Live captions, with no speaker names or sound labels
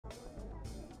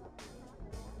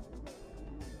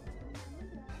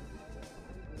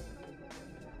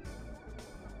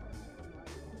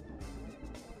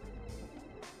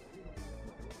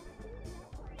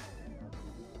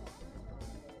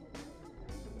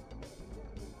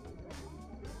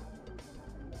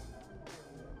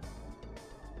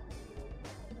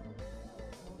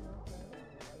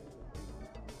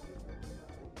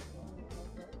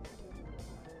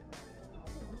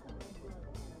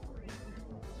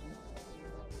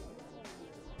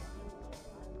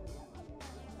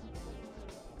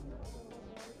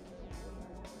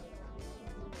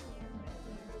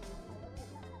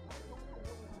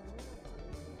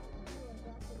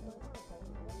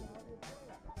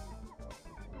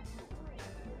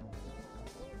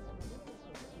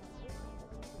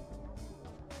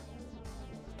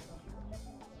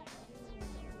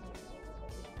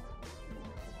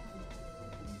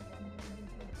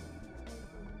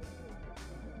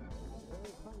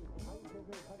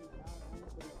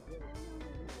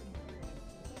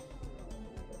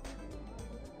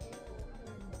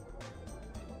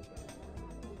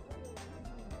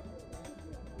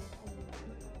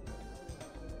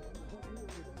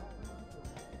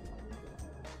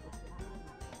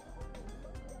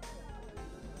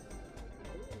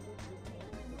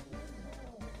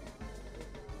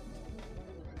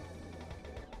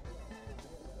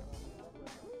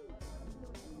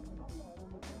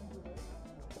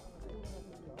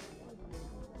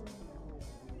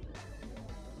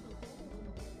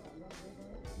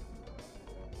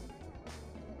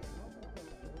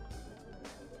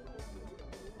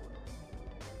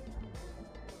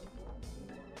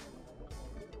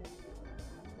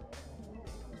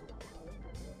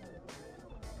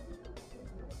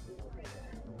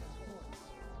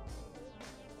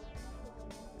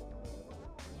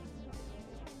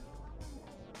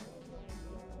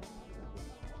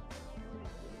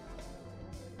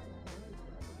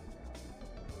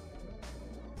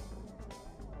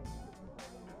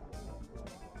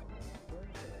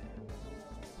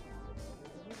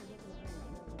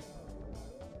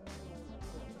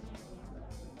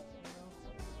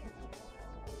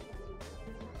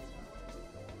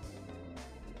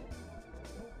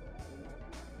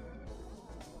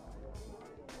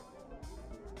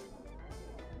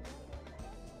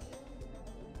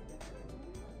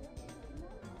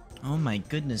Oh my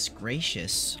goodness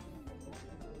gracious.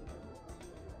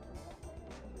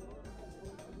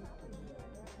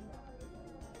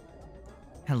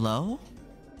 Hello?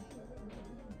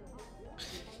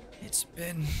 It's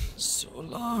been so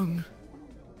long.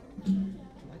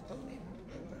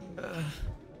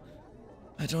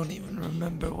 I don't even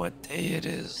remember what day it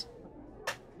is.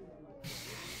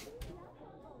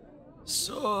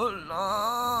 So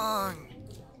long.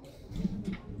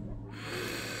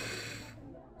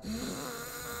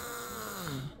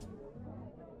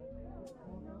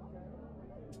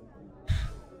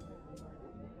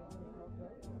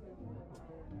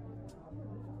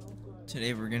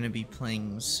 Today we're gonna be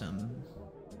playing some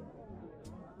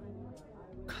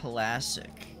classic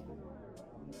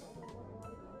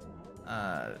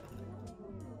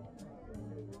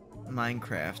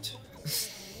Minecraft.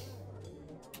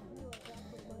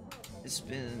 It's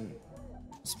been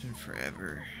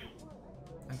forever.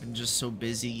 I've been just so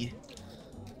busy.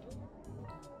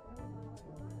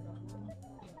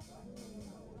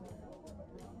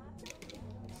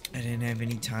 I didn't have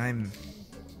any time.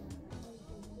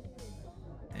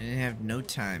 I didn't have no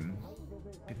time,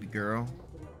 baby girl.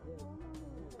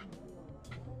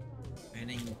 I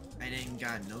didn't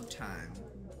got no time,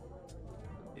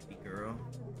 baby girl.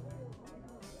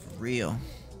 For real.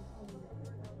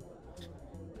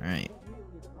 Alright.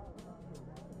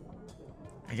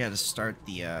 I gotta start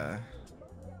the,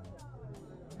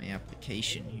 my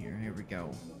application here. Here we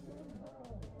go.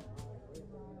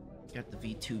 Got the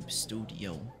VTube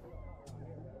Studio.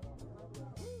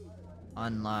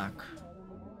 Unlock.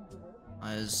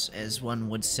 As one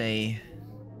would say.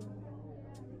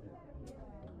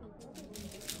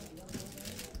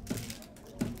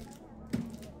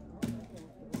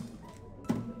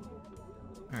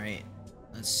 Alright,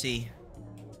 let's see.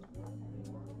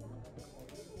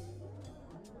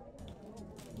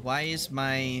 Why is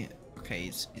my... Okay,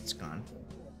 it's gone.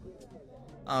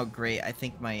 Oh great, I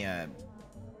think my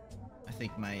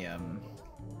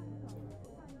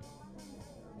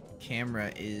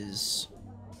camera is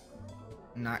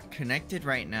not connected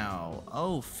right now.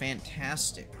 Oh,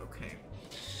 fantastic. Okay.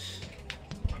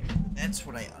 That's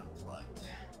what I unplugged.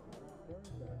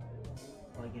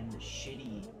 Plug in the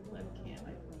shitty webcam.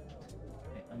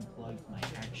 I unplugged my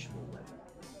actual webcam.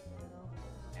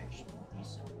 Actual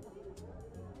decent.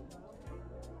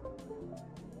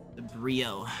 The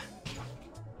Brio.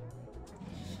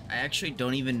 I actually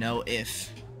don't even know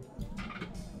if...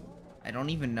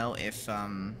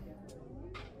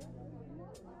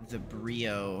 the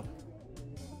Brio...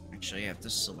 Actually, I have to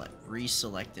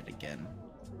reselect it again.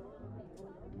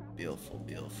 Beautiful,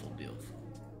 beautiful, beautiful.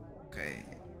 Okay.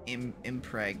 MJ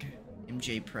Preg.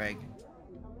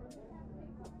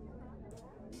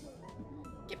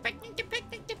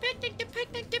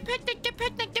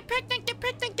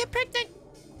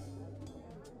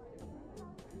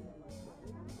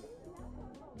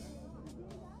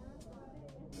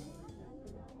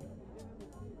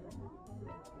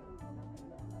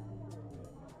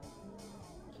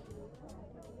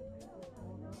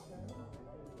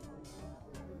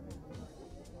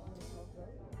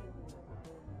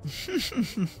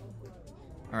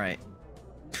 Alright.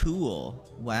 Cool.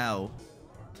 Wow.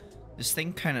 This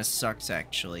thing kind of sucks,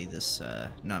 actually. This,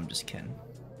 no, I'm just kidding.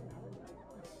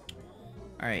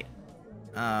 Alright.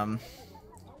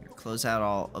 Close out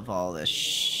all this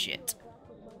shit.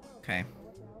 Okay.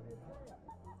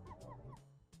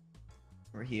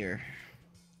 We're here.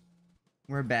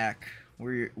 We're back.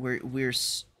 We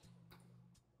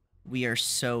are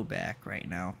so back right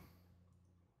now.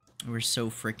 We're so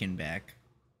freaking back.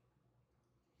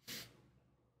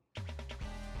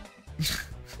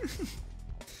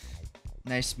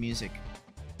 Nice music.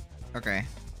 Okay.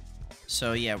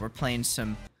 So yeah, we're playing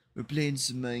some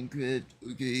Minecraft,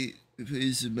 okay? We're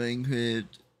playing some Minecraft.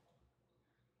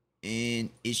 And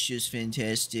it's just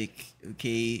fantastic,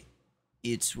 okay?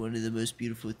 It's one of the most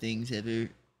beautiful things ever.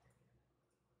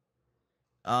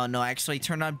 Oh no, actually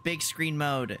turn on big screen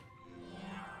mode.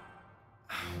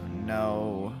 Oh,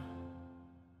 no.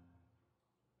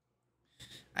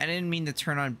 I didn't mean to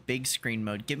turn on big screen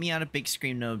mode. Get me out of big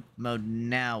screen mode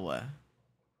now.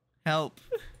 Help.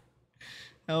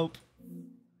 Help.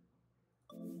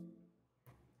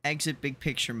 Exit big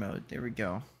picture mode. There we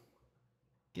go.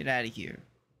 Get out of here.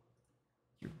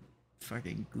 You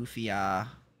fucking goofy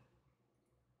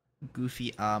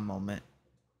moment.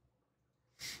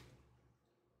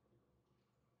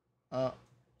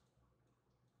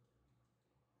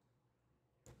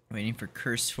 Waiting for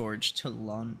CurseForge to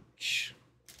launch.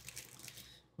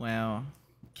 Wow.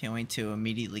 Can't wait to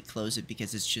immediately close it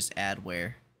because it's just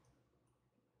adware.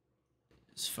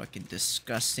 It's fucking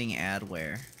disgusting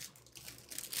adware.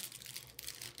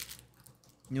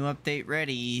 New update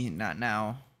ready. Not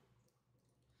now.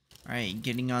 Alright,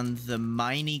 getting on the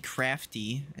Miney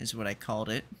Crafty is what I called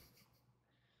it.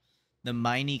 The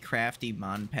Miney Crafty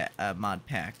mod pack.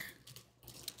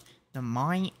 The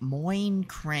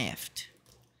Minecraft.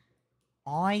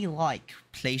 I like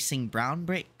placing brown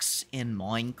bricks in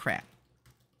Minecraft.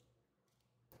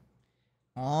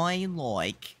 I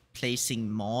like placing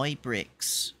my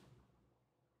bricks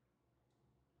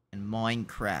in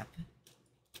Minecraft.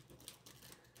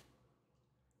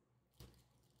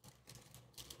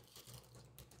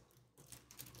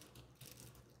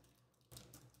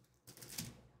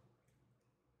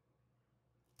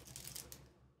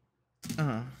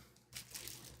 Alright,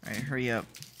 hurry up.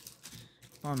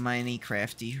 Come on, Miney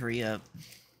Crafty, hurry up.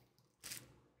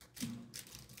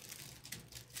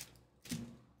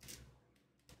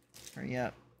 Hurry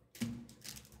up.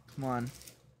 Come on.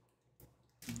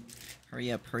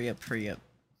 Hurry up, hurry up, hurry up.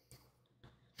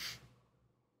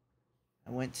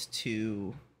 I went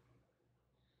to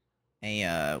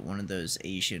a, one of those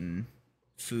Asian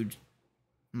food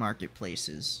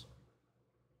marketplaces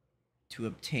to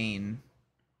obtain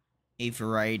a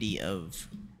variety of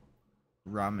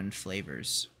ramen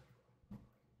flavors.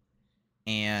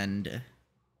 And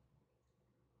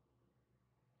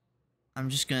I'm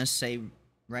just gonna say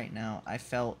right now, I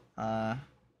felt out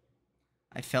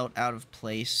of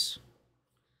place.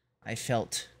 I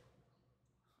felt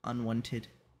unwanted.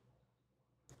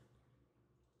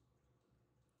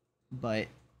 But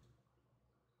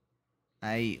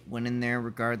I went in there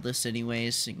regardless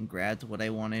anyways and grabbed what I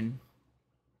wanted.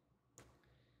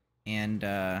 And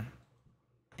I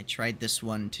tried this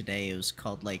one today. It was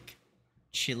called like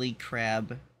chili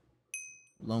crab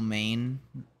lo mein.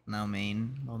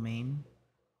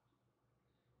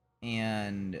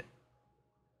 And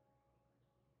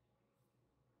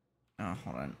oh,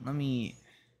 hold on.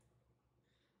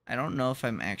 I don't know if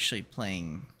I'm actually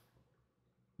playing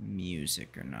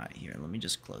music or not here. Let me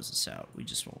just close this out. We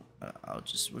just won't.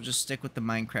 We'll just stick with the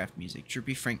Minecraft music.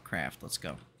 DroopyFrankCraft. Let's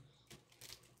go.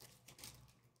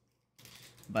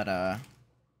 But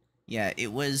yeah,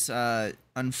 it was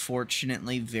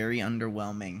unfortunately very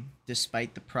underwhelming,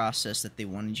 despite the process that they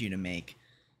wanted you to make.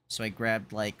 So I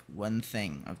grabbed like one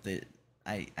thing of the.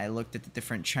 I looked at the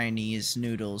different Chinese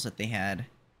noodles that they had.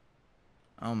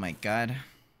 Oh my god.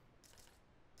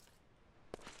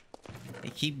 They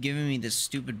keep giving me this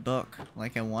stupid book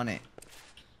like I want it.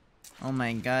 Oh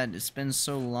my god, it's been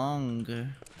so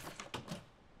long.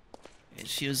 It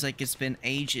feels like it's been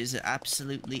ages,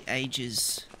 absolutely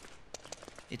ages.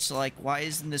 It's like, why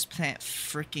isn't this plant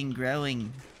freaking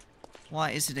growing? Why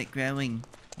isn't it growing?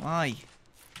 Why?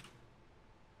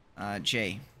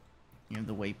 J. You have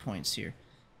the waypoints here.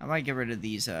 I might get rid of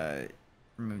these,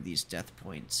 remove these death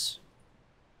points.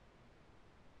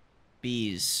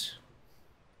 Bees.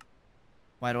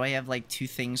 Why do I have, like, 2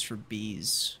 things for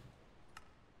bees?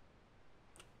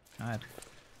 God.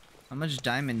 How much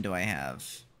diamond do I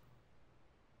have?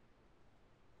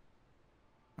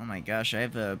 Oh my gosh, I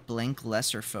have a blank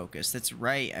lesser focus. That's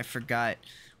right, I forgot.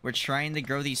 We're trying to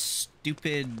grow these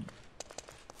stupid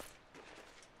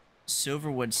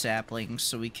silverwood saplings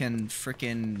so we can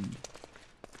frickin'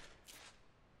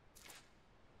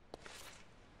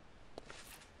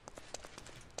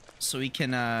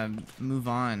 move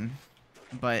on.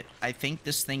 But I think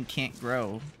this thing can't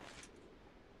grow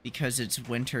because it's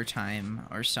winter time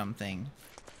or something.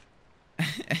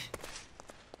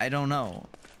 I don't know.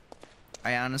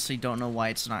 I honestly don't know why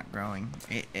it's not growing.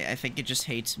 I think it just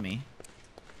hates me.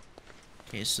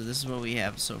 Okay, so this is what we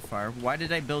have so far. Why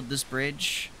did I build this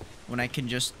bridge when I can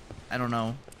just, I don't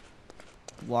know,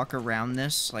 walk around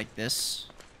this like this?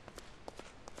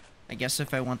 I guess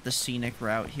if I want the scenic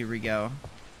route, here we go.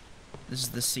 This is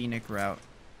the scenic route.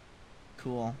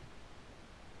 Cool.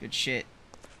 Good shit.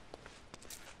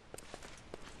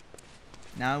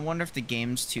 Now I wonder if the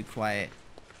game's too quiet.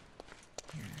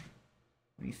 Here,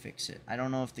 let me fix it. I don't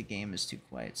know if the game is too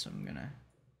quiet, so I'm gonna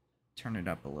turn it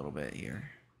up a little bit here.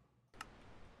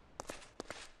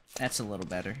 That's a little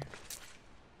better.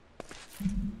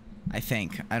 I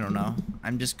think. I don't know.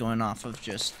 I'm just going off of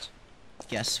just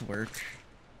guesswork.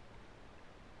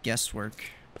 Guesswork.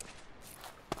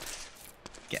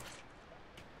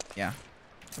 Yeah.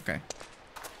 Okay.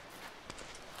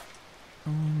 Oh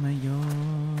my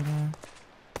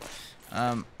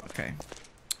god. Okay.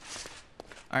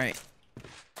 Alright.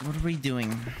 What are we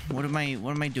doing? What am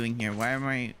I doing here? Why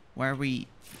are we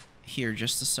here?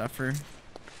 Just to suffer?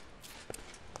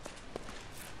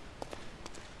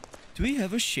 Do we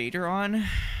have a shader on? I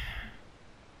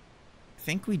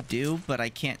think we do, but I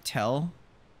can't tell.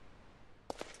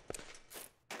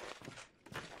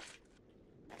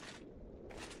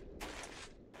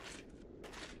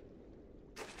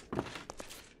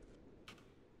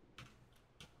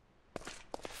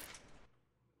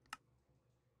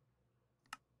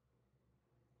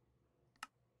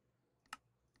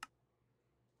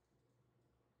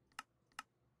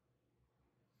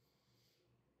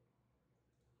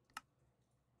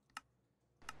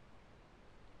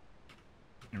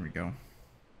 There we go.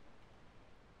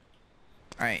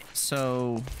 Alright,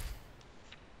 so...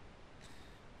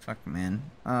 Fuck, man.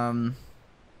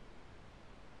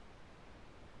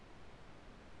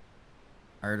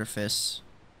 Artifice.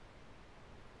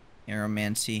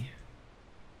 Aromancy.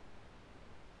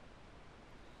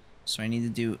 So I need to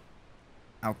do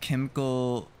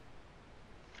alchemical...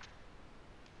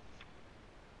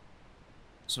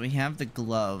 So we have the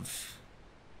glove.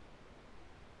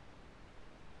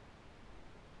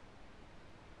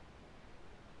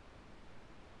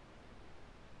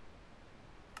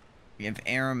 We have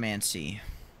aromancy.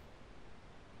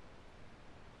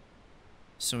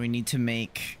 So we need to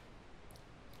make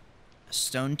a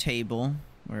stone table,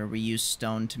 where we use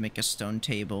stone to make a stone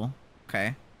table.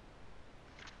 Okay.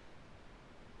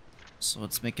 So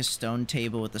let's make a stone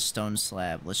table with a stone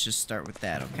slab. Let's just start with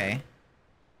that, okay?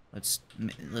 Let's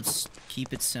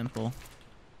keep it simple.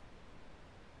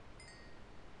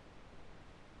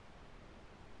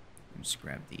 Just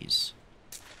grab these.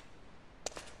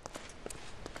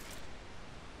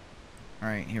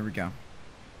 Alright, here we go.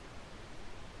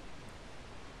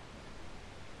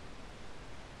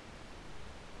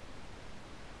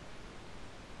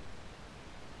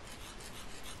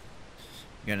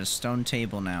 We got a stone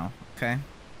table now. Okay.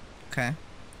 Okay.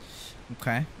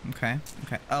 Okay. Okay.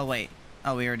 Okay. Oh, wait.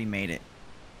 Oh, we already made it.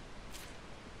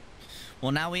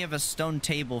 Well, now we have a stone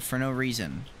table for no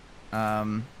reason.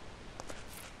 There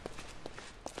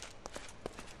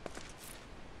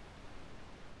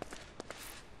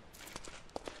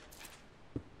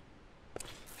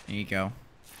you go.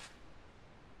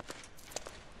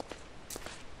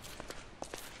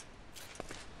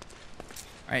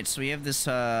 Alright, so we have this,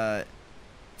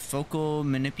 focal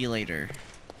manipulator.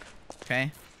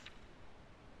 Okay?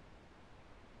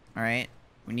 Alright.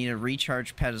 We need a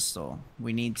recharge pedestal.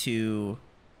 We need to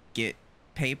get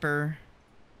paper.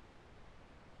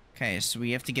 Okay, so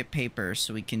we have to get paper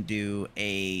so we can do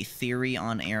a theory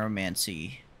on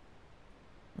aromancy.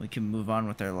 We can move on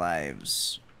with our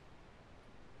lives.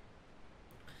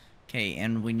 Okay,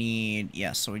 and we need...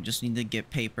 Yeah, so we just need to get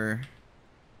paper.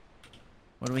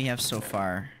 What do we have so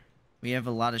far? We have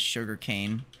a lot of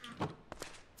sugarcane. A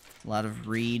lot of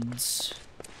reeds.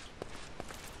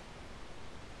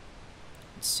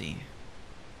 Let's see.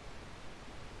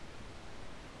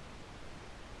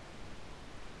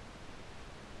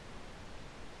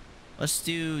 Let's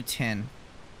do 10.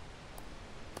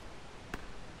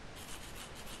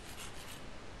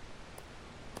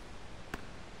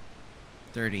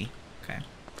 30. Okay.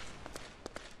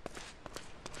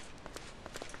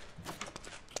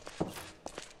 Put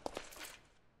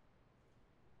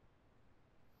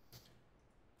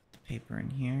the paper in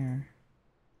here.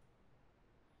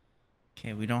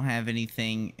 Okay, we don't have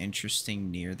anything interesting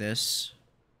near this.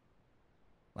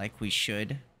 Like we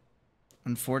should.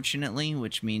 Unfortunately,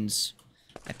 which means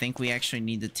I think we actually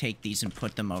need to take these and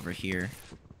put them over here.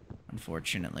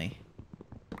 Unfortunately.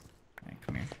 Alright,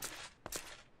 come here.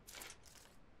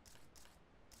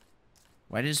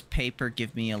 Why does paper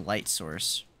give me a light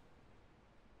source?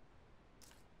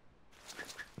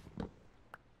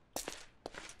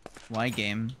 Why,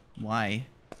 game? Why?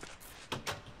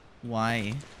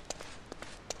 Why?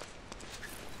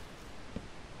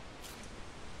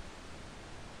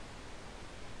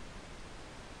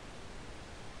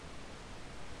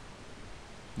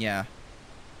 Yeah.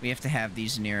 We have to have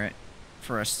these near it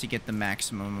for us to get the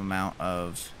maximum amount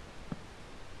of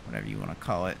whatever you want to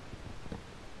call it.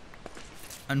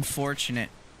 Unfortunate.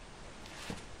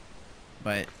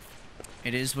 But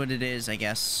it is what it is, I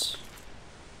guess.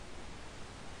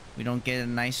 We don't get a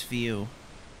nice view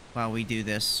while we do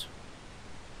this.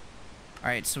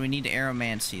 Alright, so we need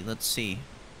aromancy. Let's see.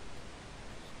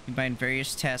 Combine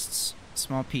various tests,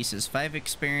 small pieces. 5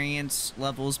 experience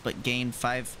levels, but gain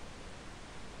 5...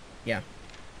 Yeah.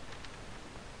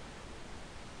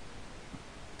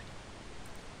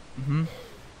 Mm-hmm.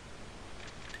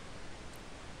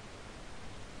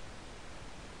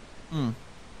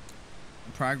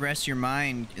 Progress your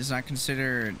mind is not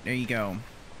considered. There you go.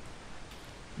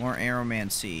 More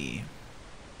aromancy.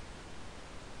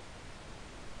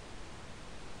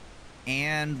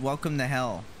 And welcome to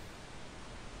hell.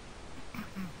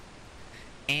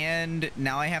 And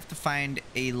now I have to find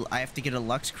a... I have to get a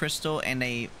Lux crystal and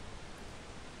a...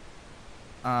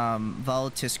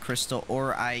 Volatis crystal,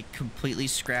 or I completely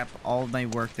scrap all of my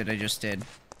work that I just did.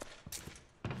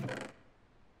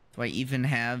 Do I even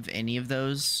have any of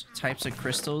those types of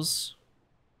crystals?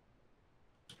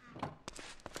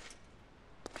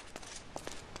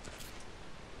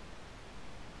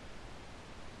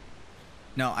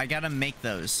 No, I gotta make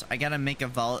those. I gotta make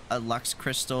a Lux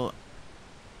crystal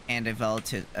and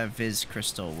a Viz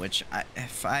crystal, which,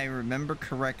 if I remember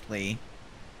correctly...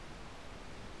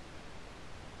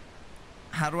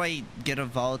 How do I get a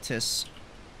Volatus?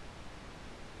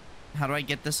 How do I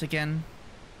get this again?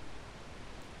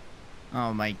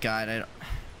 Oh my god, I don't...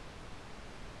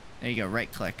 There you go,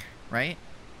 right click, right?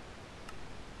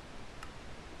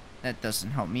 That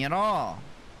doesn't help me at all.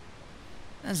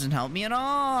 Doesn't help me at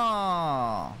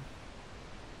all.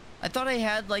 I thought I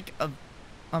had like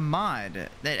a mod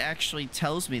that actually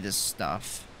tells me this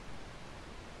stuff.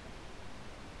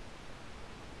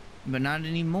 But not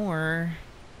anymore.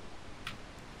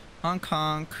 Honk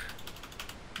honk.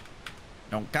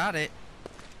 Don't got it.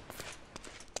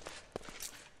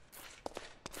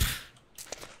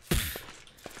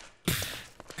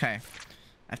 Okay. I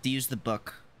have to use the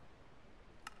book.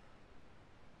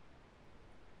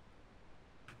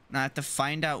 Now I have to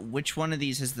find out which one of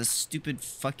these is the stupid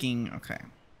fucking... Okay.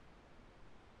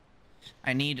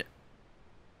 I need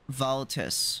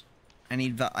Volatus. I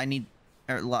need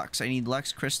Lux. I need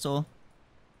Lux Crystal,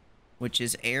 which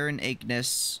is air and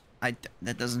Ignis.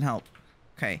 That doesn't help.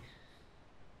 Okay.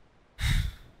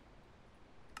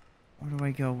 Where do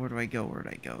I go? Where do I go? Where do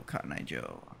I go? Cotton Eye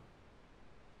Joe.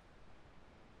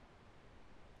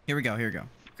 Here we go. Here we go.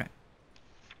 Okay.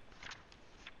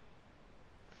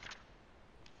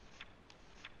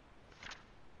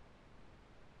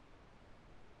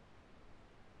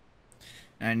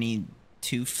 I need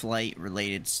 2 flight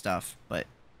related stuff, but...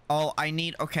 Oh, I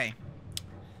need... Okay.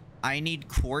 I need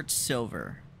quartz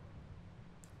silver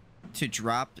to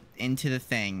drop into the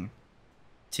thing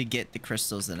to get the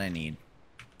crystals that I need.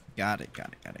 Got it,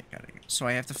 got it, got it, got it. So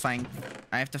I have to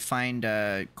find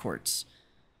quartz,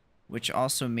 which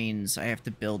also means I have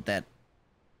to build that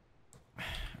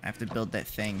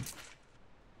thing.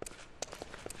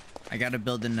 I gotta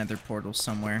build another portal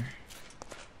somewhere.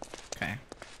 Okay.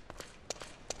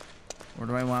 Where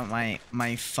do I want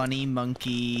my funny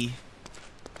monkey,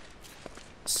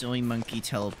 silly monkey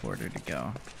teleporter to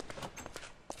go?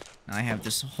 Now I have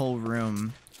this whole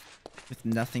room with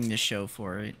nothing to show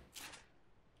for it.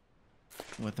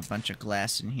 With a bunch of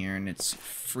glass in here, and it's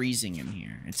freezing in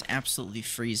here. It's absolutely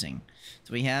freezing.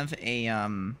 Do we have a,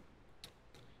 do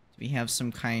we have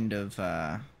some kind of,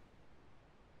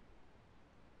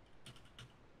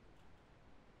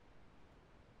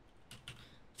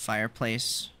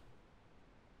 fireplace?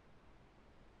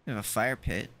 We have a fire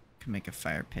pit. Can make a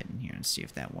fire pit in here and see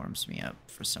if that warms me up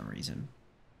for some reason.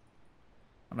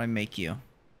 How do I make you?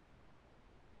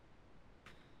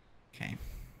 Okay.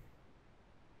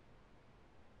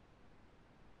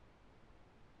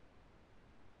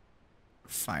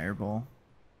 Fireball.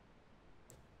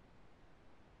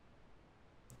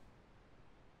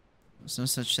 There's no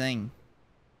such thing.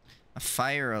 A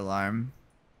fire alarm.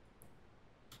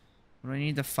 What do I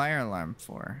need the fire alarm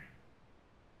for?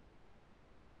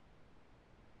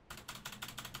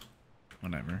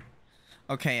 Whatever.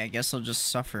 Okay, I guess I'll just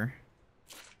suffer.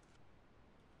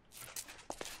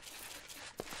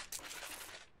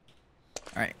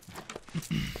 Alright.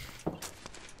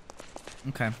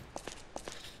 Okay.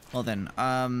 Well then,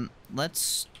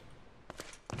 let's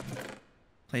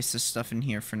place this stuff in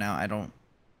here for now. I don't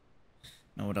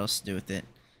know what else to do with it.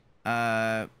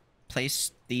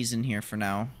 Place these in here for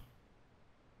now.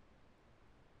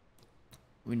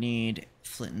 We need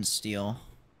flint and steel.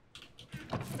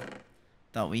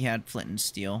 Thought we had flint and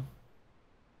steel.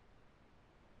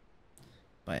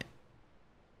 But...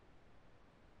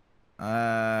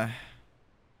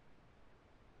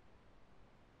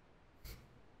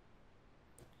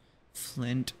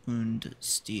 flint and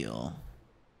steel.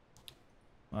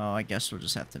 Well, I guess we'll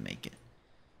just have to make it.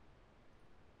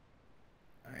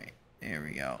 Alright, there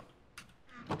we go.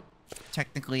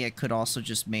 Technically, I could also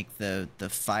just make the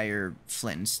fire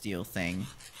flint and steel thing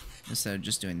instead of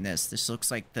just doing this. This looks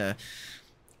like the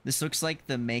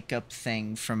makeup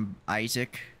thing from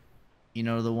Isaac. You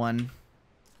know, the one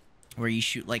where you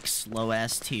shoot like slow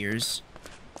ass tears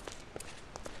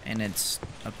and it's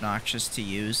obnoxious to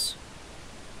use.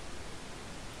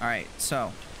 Alright,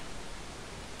 so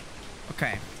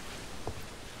okay.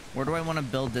 Where do I want to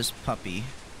build this puppy?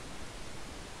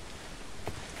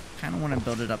 Kind of want to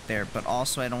build it up there, but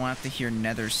also I don't want to have to hear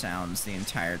nether sounds the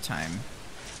entire time.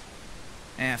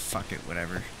 Eh, fuck it,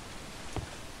 whatever.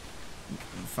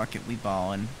 Fuck it, we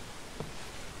ballin'.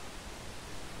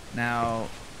 Now...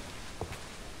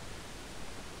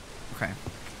 Okay.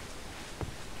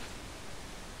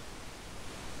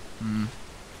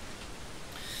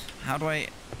 How do I...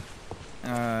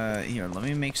 here, let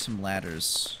me make some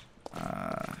ladders.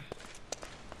 Yeah,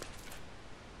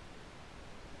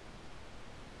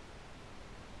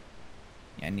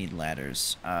 I need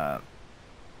ladders.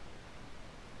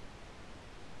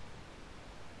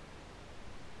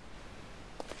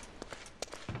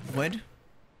 Wood?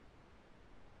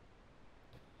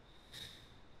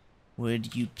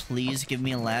 Would you please give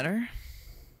me a ladder?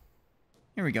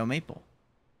 Here we go, maple.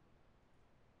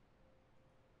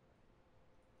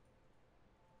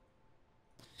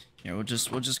 Here, we'll just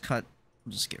get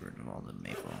rid of all the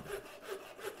maple.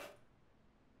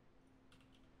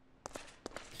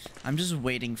 I'm just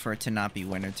waiting for it to not be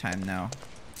wintertime now.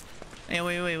 Hey,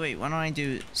 wait. Why don't I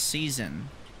do season?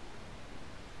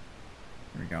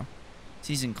 Here we go.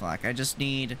 Season clock. I just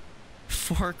need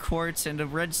 4 quartz and a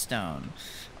redstone.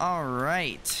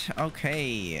 Alright.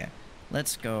 Okay.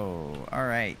 Let's go.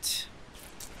 Alright.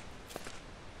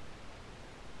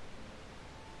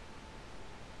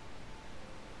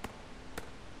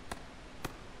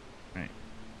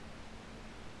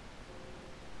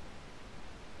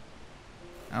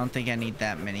 I don't think I need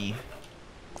that many.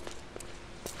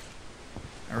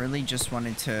 I really just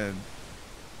wanted to...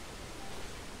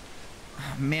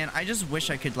 Man, I just wish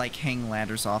I could, like, hang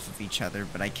ladders off of each other,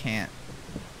 but I can't.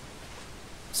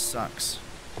 Sucks.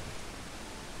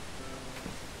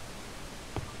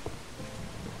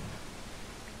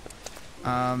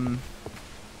 I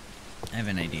have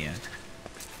an idea.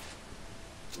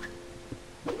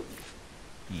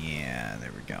 Yeah,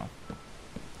 there we go.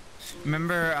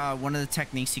 Remember one of the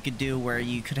techniques you could do where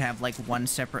you could have like 1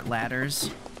 separate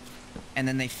ladders and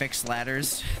then they fixed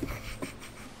ladders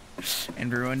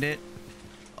and ruined it?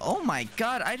 Oh my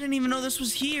god, I didn't even know this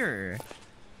was here.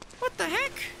 What the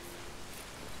heck?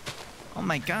 Oh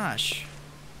my gosh.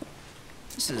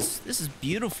 This is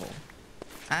beautiful.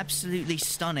 Absolutely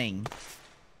stunning.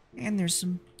 And there's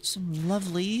some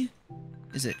lovely,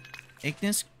 is it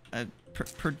Ignis?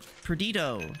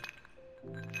 Perdido.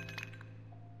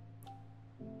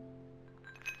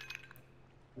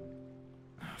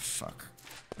 Oh, fuck.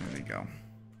 There we go.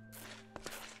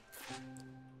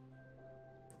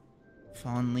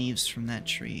 Fallen leaves from that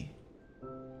tree.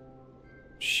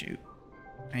 Shoot.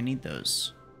 I need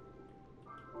those.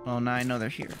 Well, now I know they're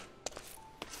here.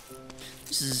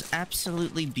 This is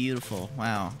absolutely beautiful.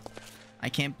 Wow. I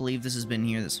can't believe this has been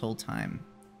here this whole time.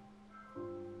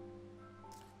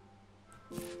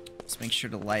 Let's make sure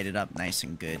to light it up nice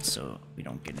and good so we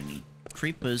don't get any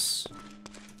creepers.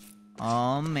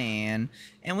 Oh man.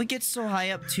 And we get so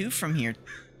high up too from here.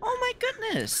 Oh my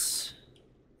goodness.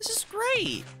 This is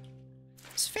great.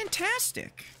 It's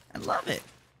fantastic. I love it.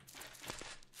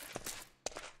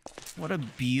 What a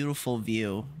beautiful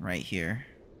view right here.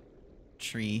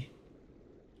 Tree.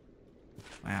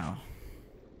 Wow.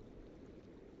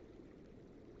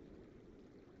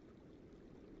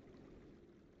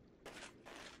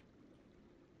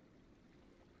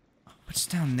 What's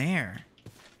down there?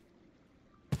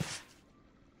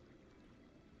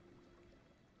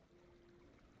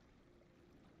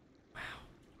 Wow.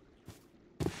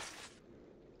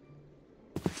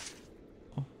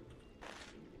 Oh.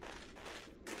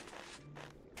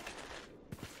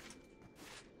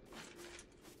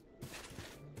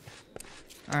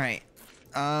 All right.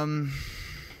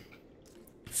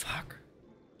 Fuck.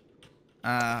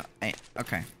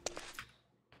 Okay.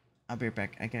 I'll be right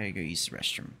back. I gotta go use the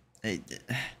restroom.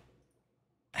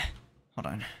 Hold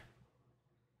on.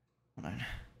 Hold on.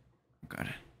 Oh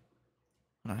god.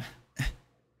 Hold on.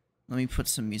 Let me put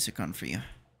some music on for you.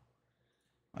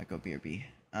 I go BRB.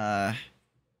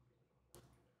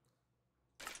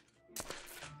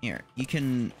 Here, you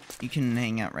can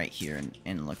hang out right here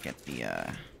and look at the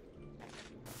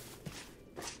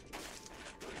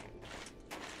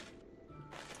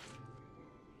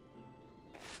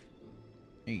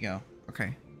There you go.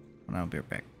 Okay. Hold on, I'll be right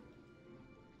back.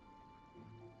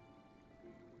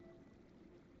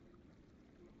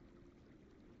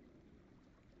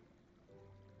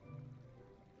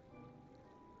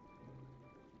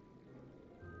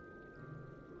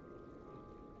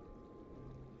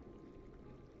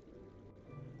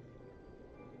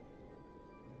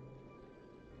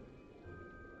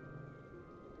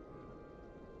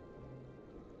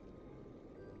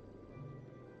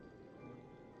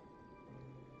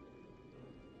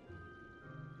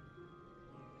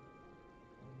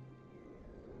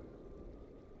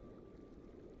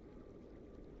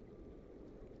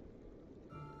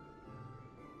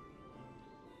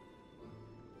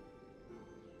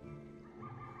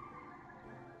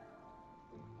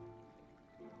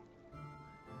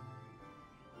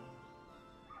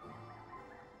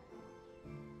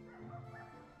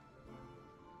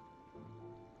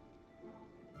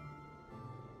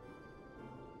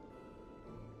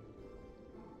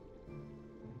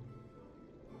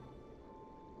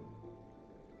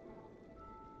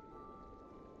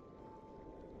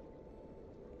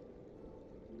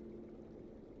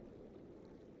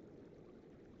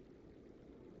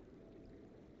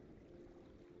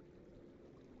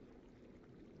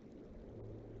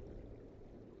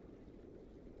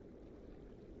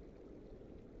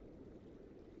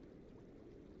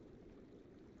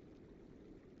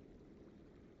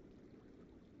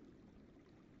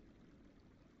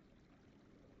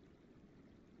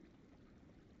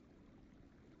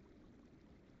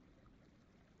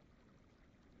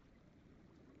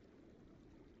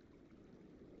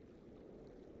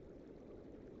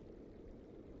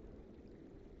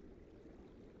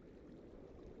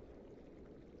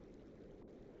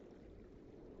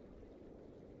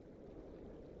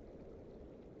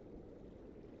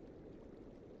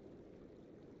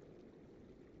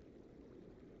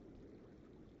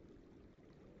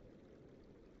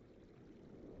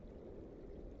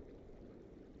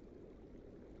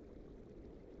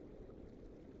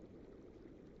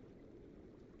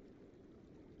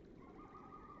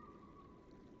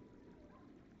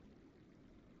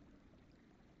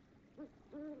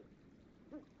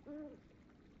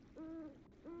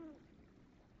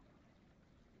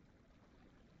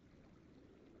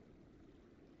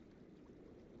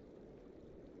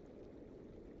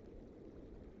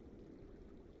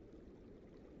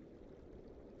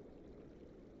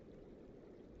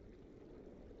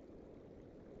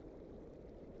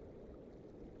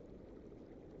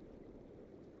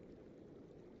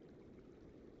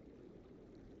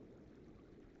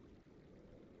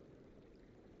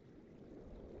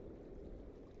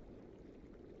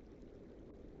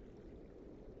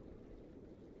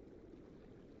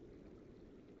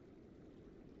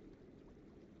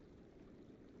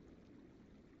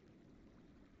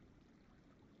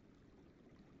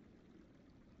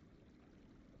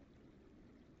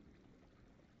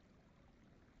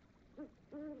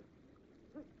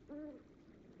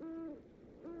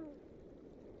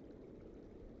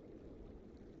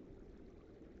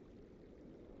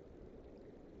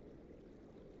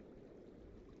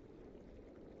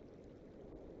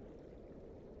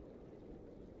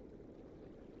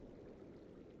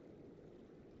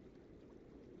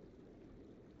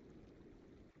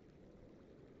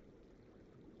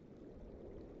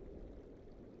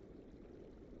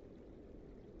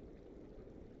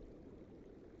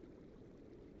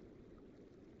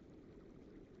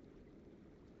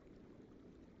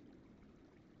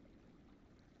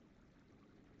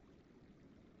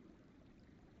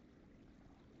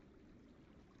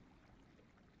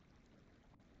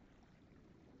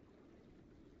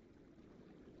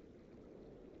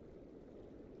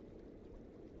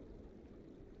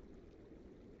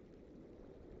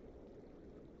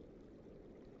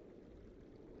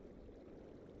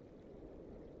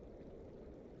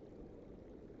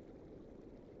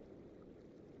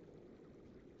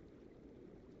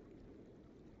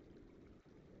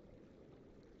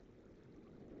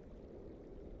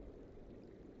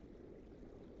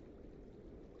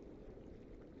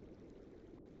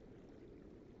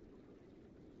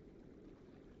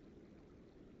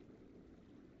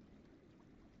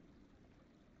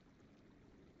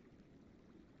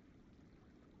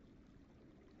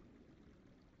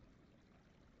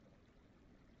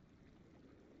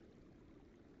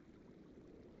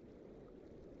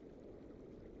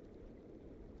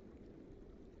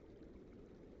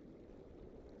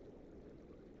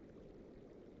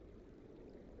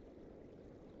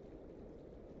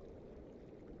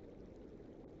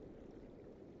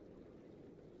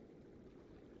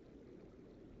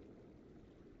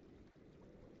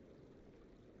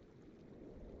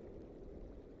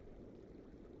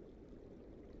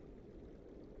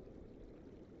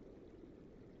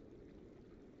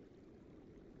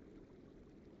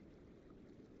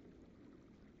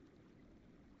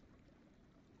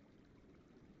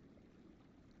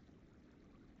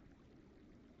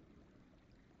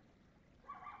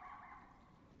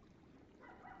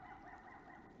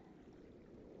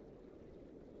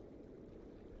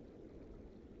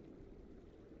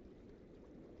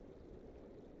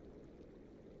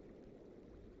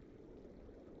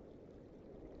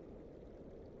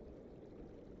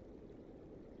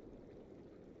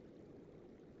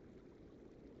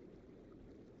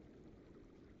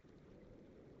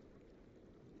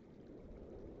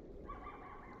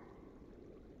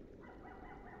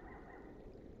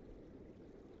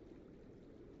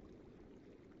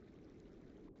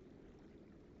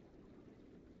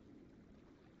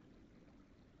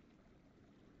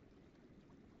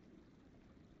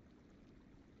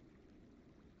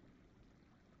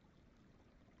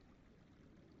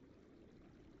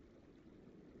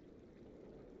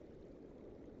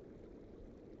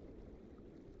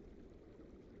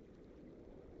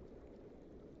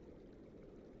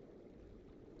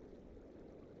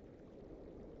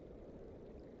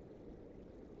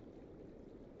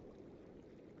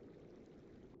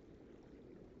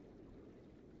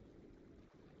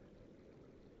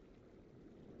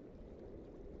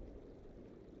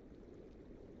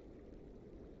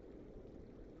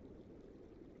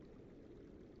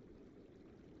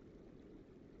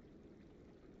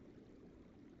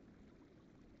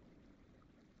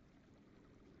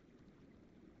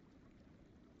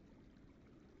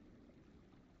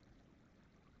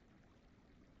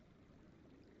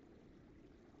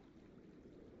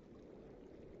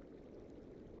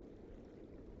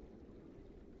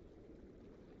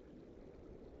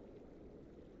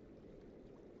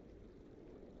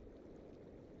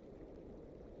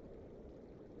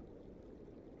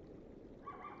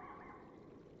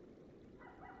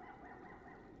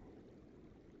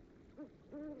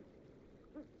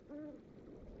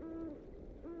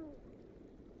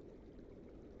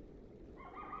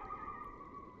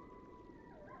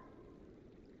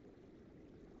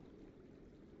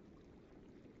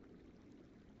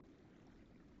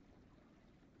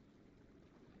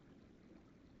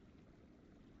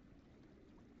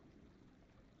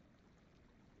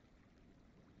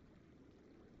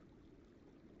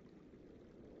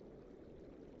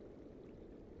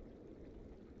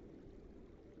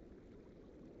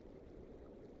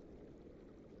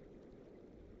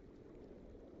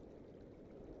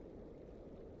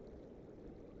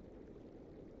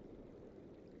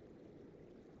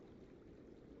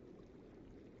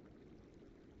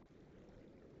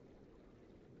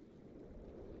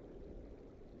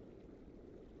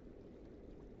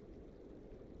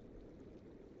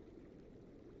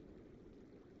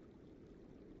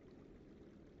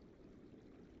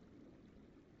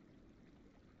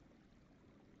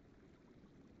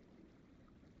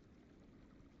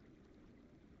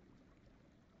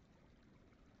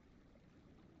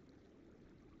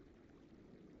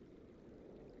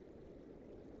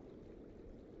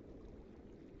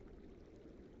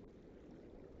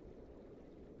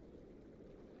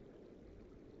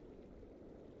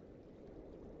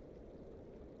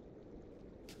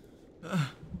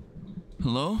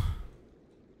 Hello?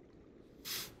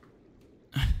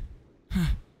 Hold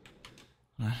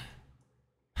on.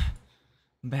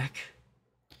 I'm back.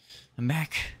 I'm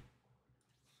back.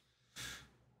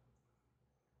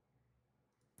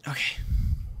 Okay.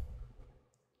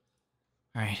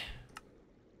 Alright.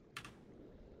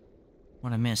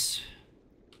 What'd I miss?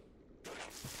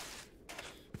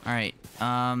 Alright,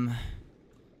 I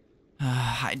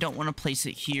don't want to place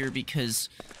it here because...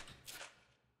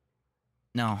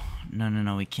 No,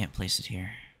 we can't place it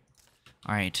here.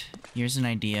 Alright, here's an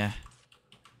idea.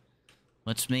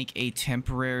 Let's make a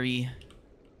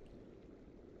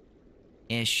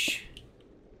temporary-ish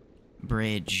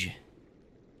bridge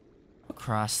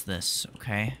across this,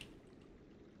 okay?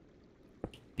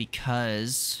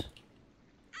 Because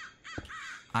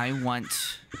I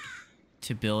want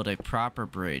to build a proper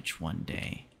bridge one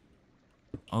day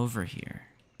over here,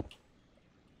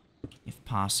 if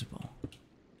possible.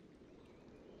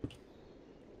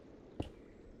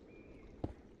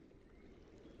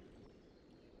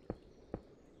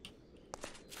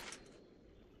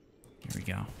 Here we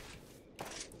go.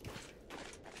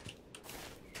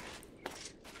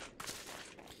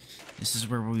 This is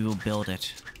where we will build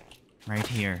it. Right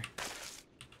here.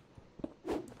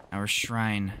 Our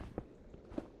shrine.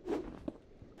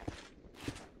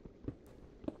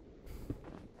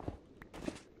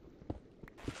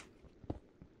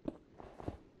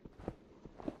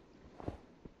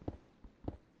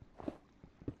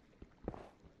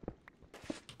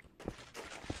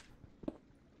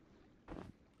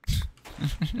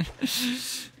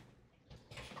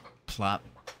 Plop.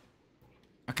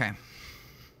 Okay.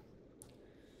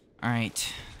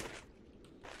 Alright.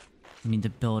 We need to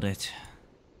build it.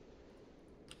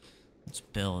 Let's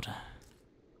build.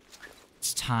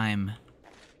 It's time.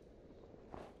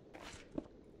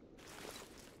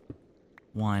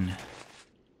 1.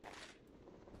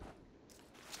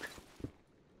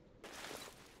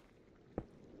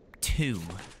 2.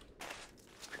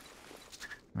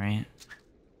 Right?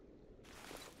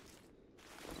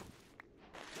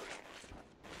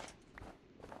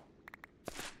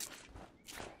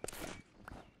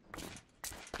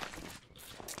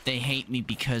 They hate me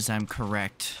because I'm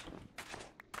correct.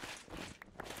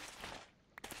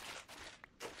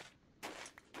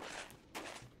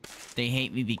 They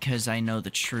hate me because I know the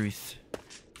truth.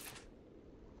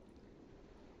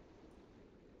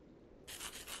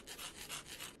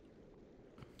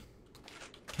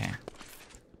 Okay.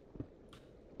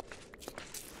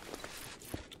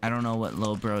 I don't know what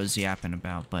Lowbro is yapping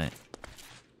about, but...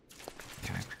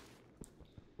 Okay.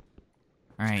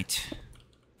 Alright.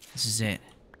 This is it.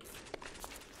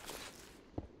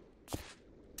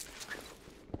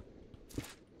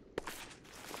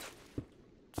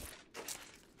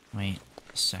 Wait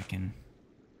a second.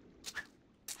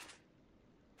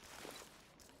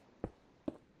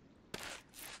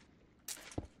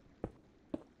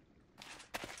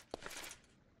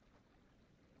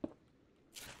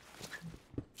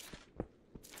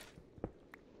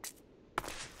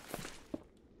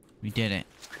 We did it.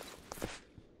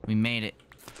 We made it.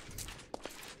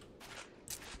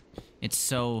 It's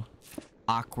so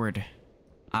awkward.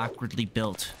 Awkwardly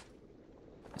built.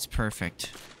 It's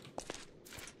perfect.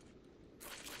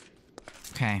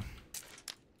 Okay.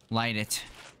 Light it.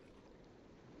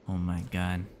 Oh my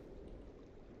god.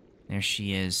 There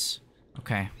she is.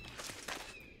 Okay.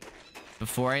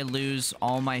 Before I lose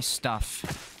all my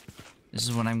stuff, this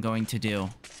is what I'm going to do.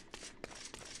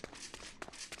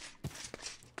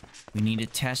 We need a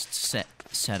test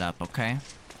set up, okay?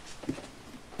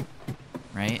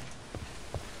 Right?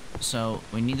 So,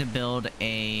 we need to build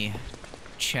a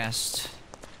chest.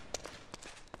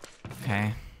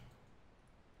 Okay.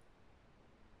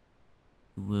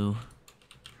 Woo.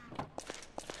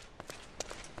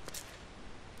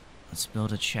 Let's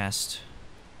build a chest.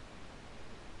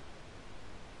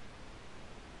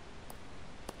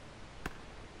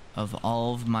 Of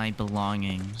all of my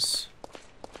belongings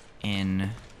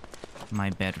in my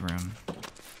bedroom.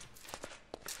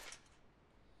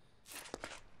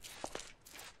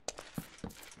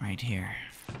 Right here.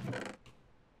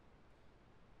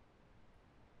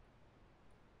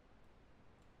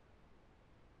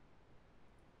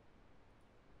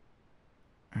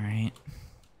 Alright.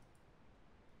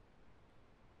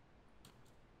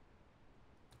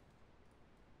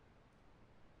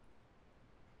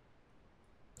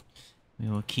 We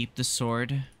will keep the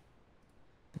sword,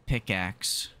 the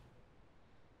pickaxe,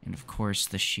 and of course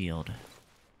the shield.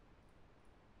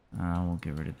 We'll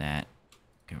get rid of that.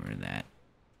 Get rid of that.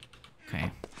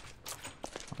 Okay.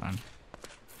 Hold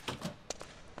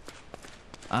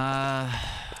on.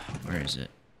 Where is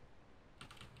it?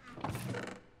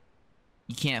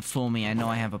 You can't fool me. I know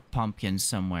I have a pumpkin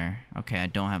somewhere. Okay, I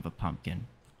don't have a pumpkin.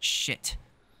 Shit.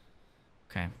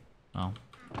 Okay, well.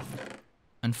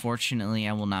 Unfortunately,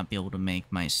 I will not be able to make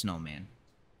my snowman.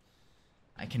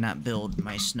 I cannot build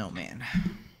my snowman.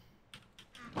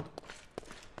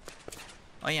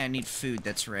 Oh yeah, I need food,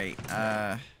 that's right. Do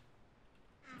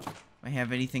I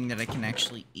have anything that I can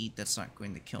actually eat that's not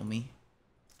going to kill me?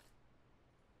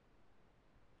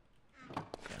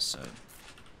 Guess so.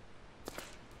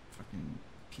 Fucking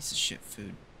piece of shit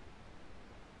food.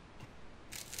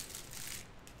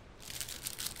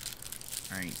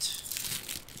 Alright.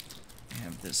 I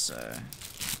have this,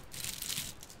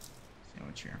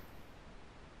 sandwich here.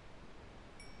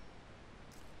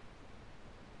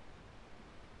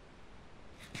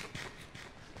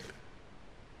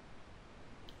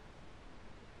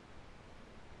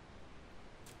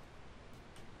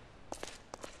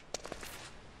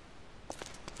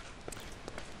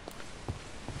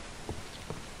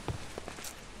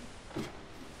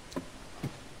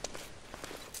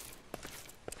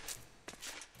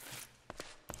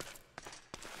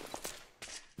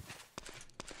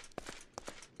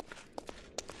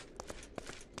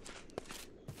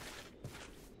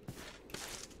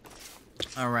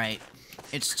 Alright,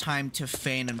 it's time to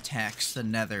Phantom Tax the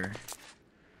Nether.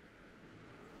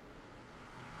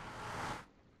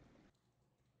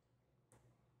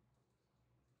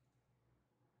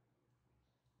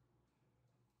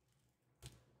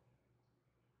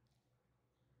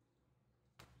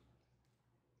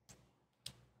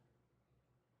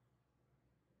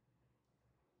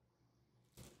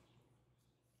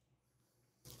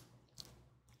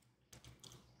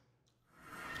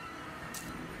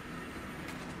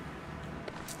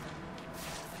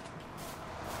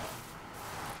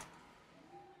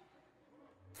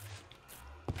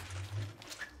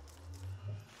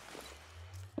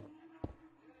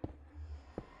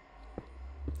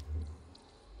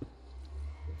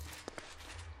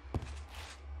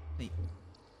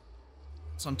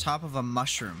 It's on top of a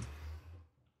mushroom.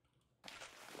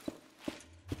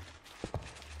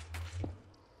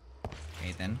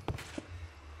 Okay then.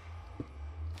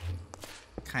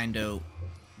 Kinda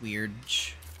weird.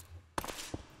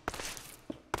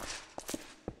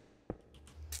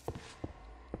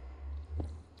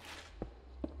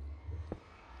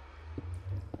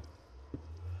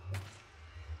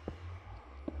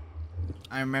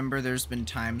 I remember there's been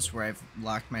times where I've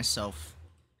locked myself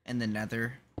in the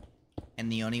nether,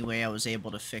 and the only way I was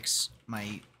able to fix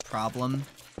my problem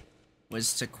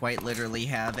was to quite literally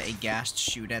have a ghast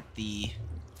shoot at the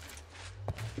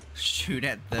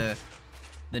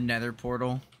nether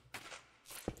portal.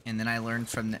 And then I learned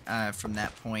from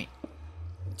that point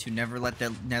to never let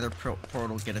the nether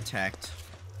portal get attacked,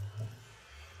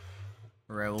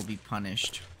 or I will be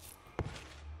punished.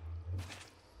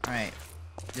 Alright.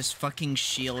 This fucking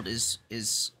shield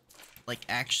is like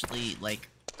actually like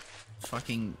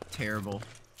fucking terrible.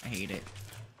 I hate it.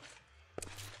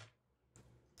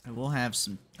 I will have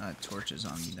some torches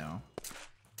on me though.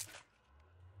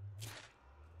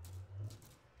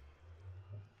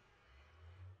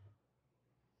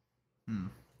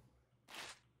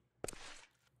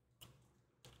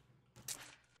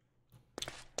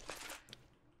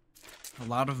 A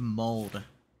lot of mold.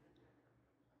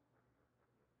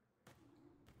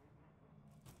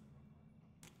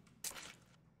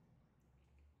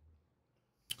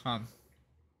 Huh.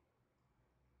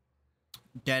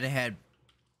 Dead ahead.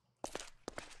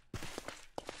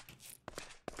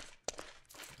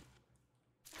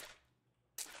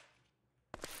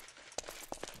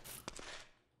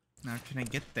 Now can I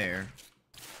get there?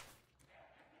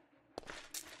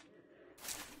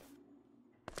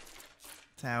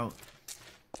 Without...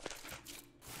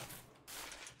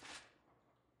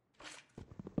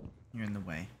 You're in the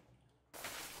way.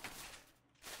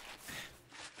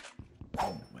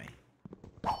 In the way.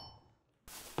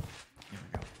 Here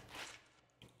we go.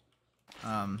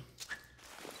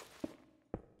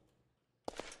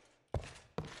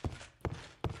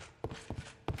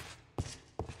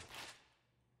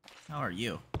 How are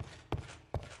you?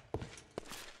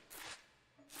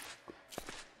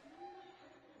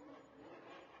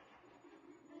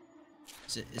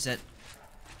 Is that... Is that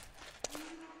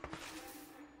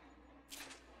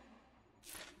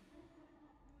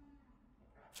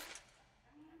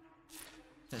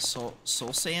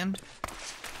soul sand?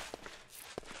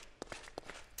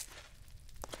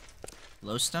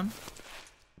 Glowstone?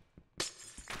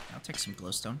 I'll take some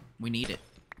glowstone. We need it.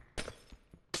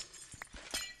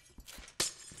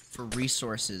 For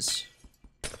resources.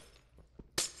 I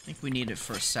think we need it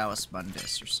for Salus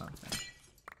Mundus or something.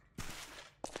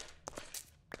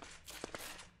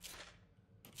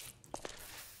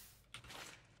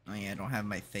 Oh yeah, I don't have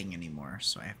my thing anymore,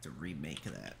 so I have to remake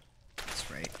that.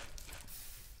 That's right.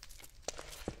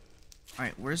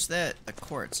 Alright, where's the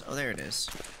quartz? Oh, there it is.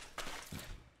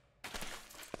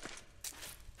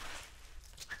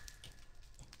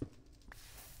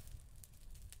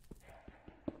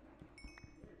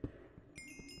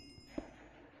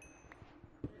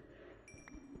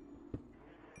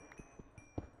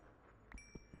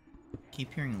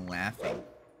 Keep hearing laughing.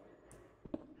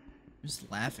 Who's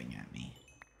laughing at me?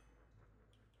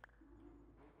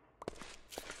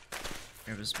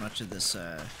 Grab as much of this,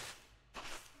 fucking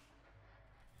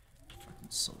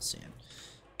soul sand.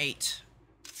 8.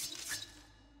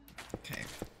 Okay.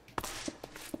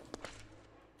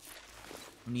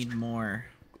 We need more.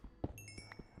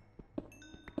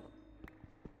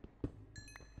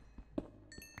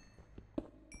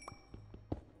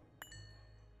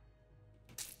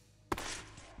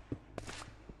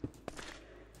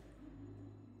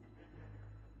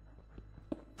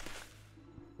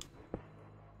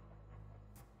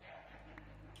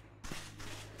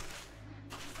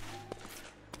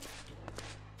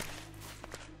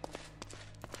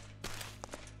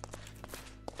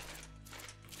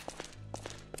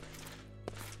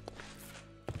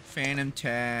 Phantom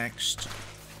text.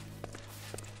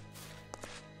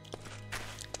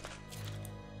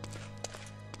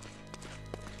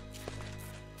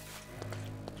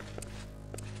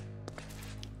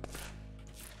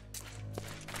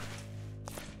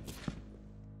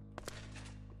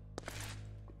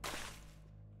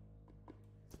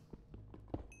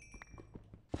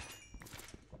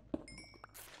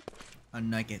 A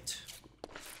nugget.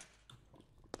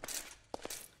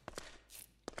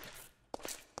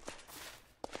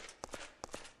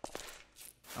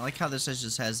 I like how this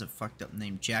just has a fucked up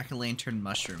name. Jack-o'-lantern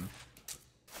mushroom.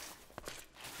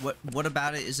 What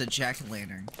about it is a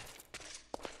jack-o'-lantern?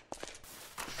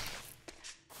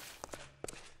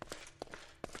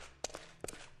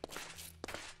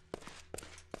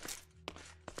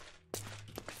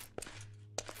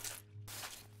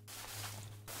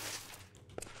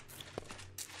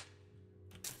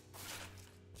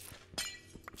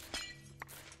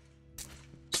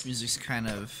 This music's kind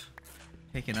of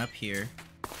picking up here.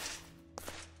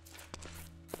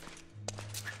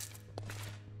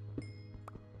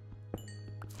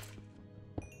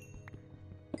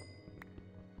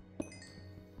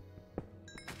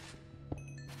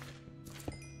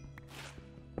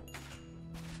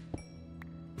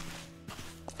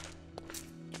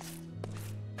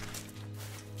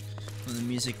 When the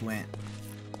music went,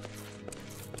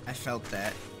 I felt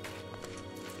that.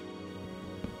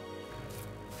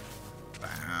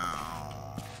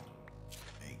 Wow.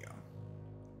 There you go.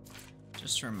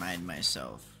 Just to remind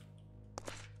myself.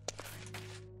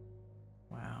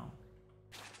 Wow.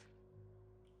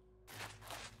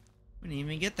 We didn't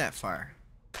even get that far.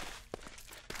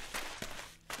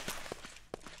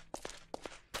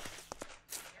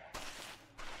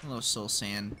 Hello, Soul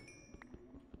Sand.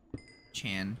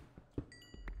 Chan.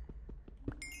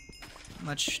 How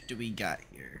much do we got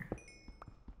here?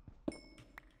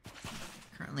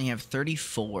 Currently have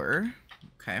 34.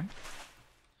 Okay.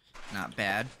 Not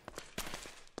bad.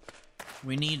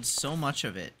 We need so much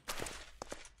of it.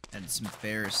 That's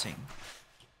embarrassing.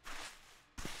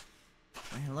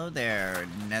 Well, hello there,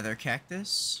 nether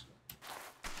cactus.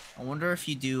 I wonder if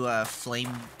you do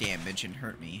flame damage and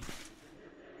hurt me.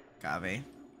 Agave.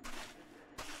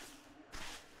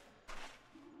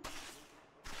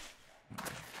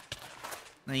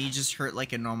 No, you just hurt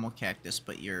like a normal cactus,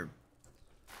 but you're...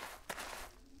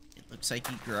 It looks like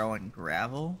you grow on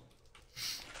gravel.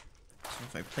 So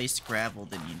if I placed gravel,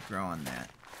 then you'd grow on that.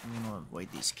 I'm gonna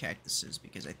avoid these cactuses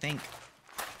because I think...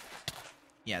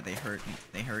 Yeah, they hurt me.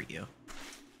 They hurt you.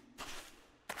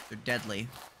 They're deadly.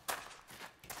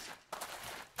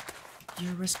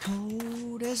 You're as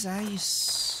cold as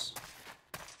ice.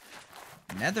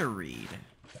 Nether reed.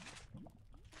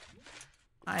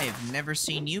 I've never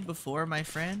seen you before, my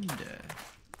friend.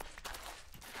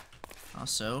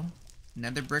 Also,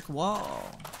 nether brick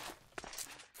wall.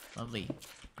 Lovely.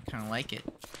 I kind of like it.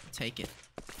 Take it.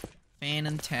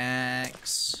 Phantom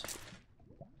tax.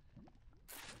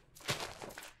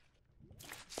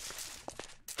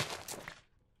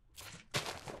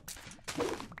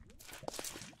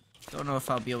 Don't know if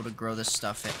I'll be able to grow this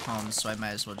stuff at home, so I might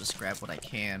as well just grab what I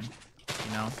can,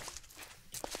 you know?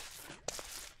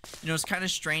 You know, it's kind of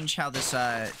strange how this,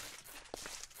 the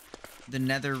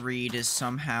nether reed is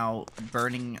somehow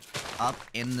burning up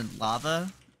in the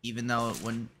lava, even though it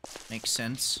wouldn't make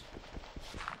sense.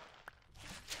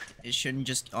 It shouldn't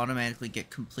just automatically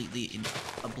get completely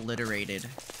obliterated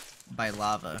by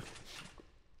lava.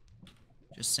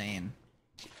 Just saying.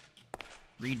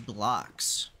 Read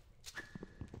blocks.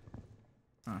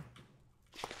 Huh.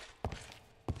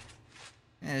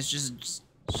 Yeah, it's just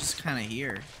kind of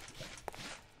here.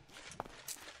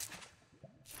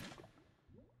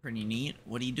 Pretty neat.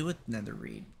 What do you do with nether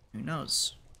reed? Who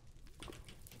knows?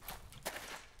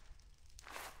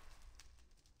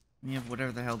 We have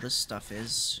whatever the hell this stuff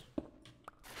is.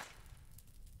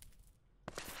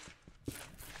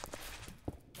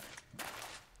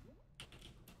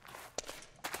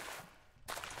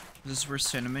 This is where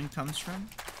cinnamon comes from?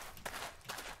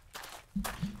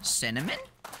 Cinnamon?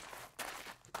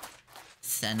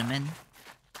 Cinnamon?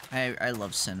 I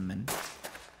love cinnamon.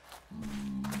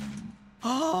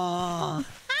 Oh!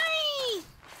 Hi!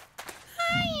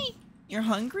 Hi! You're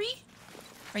hungry?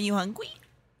 Are you hungry?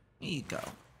 Here you go.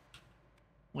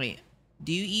 Wait,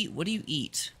 do you eat? What do you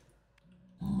eat?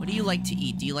 What do you like to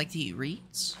eat? Do you like to eat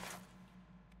reeds?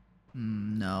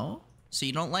 No. So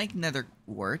you don't like nether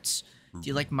warts. Do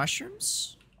you like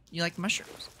mushrooms? You like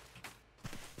mushrooms?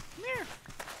 Come here.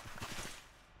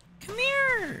 Come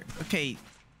here. Okay,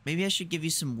 maybe I should give you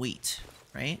some wheat,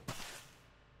 right?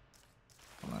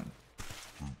 Hold on.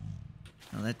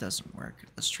 No, that doesn't work.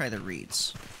 Let's try the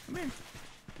reeds. Come here.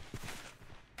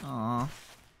 Aw.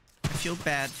 I feel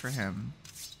bad for him.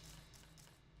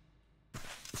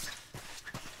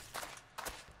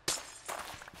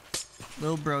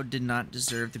 Lil bro did not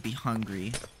deserve to be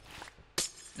hungry.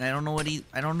 And I don't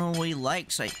know what he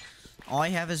likes. All I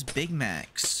have is Big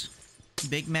Macs.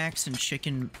 Big Macs and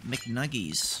chicken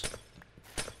McNuggies.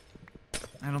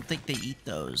 I don't think they eat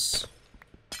those.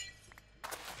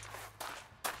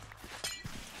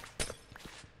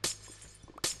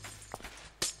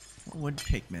 What would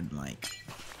pigmen like?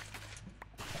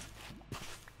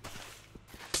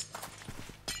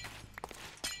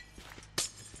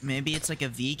 Maybe it's like a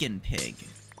vegan pig.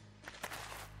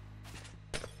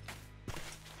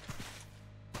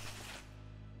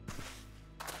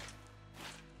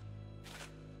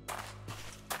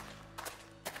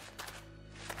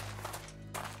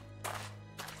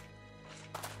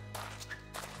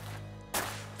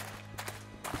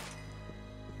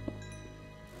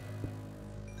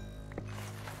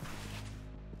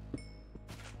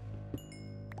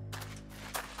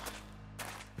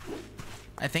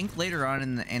 I think later on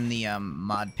in the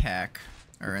mod pack,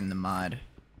 or in the mod,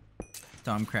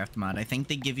 Domcraft mod, I think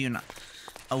they give you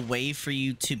a way for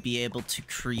you to be able to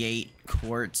create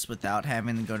quartz without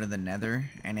having to go to the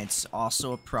nether, and it's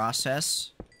also a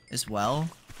process as well.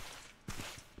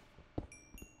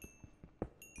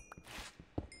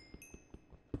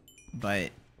 But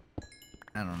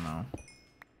I don't know,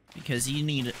 because you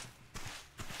need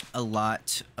a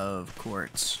lot of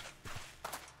quartz.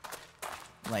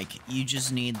 Like, you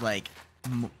just need, like,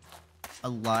 a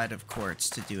lot of quartz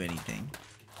to do anything.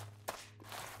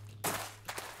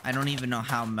 I don't even know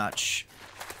how much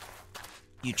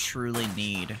you truly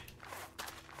need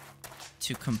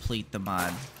to complete the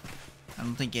mod. I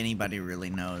don't think anybody really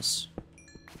knows.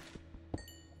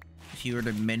 If you were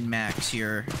to min-max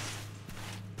your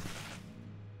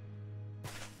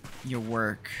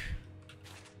work,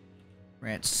 we're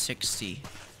at 60.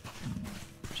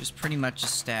 Which is pretty much a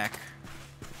stack.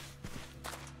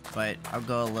 But I'll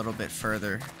go a little bit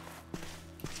further.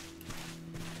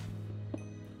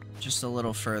 Just a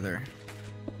little further.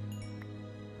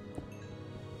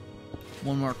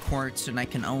 One more quartz and I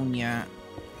can own ya.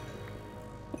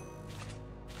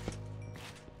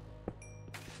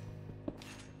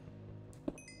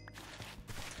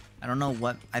 I don't know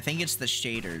what... I think it's the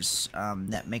shaders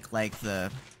that make like the...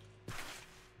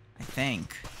 I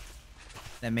think.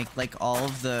 That make like all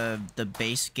of the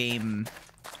base game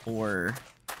ore...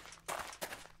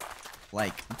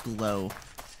 like, glow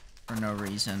for no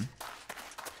reason.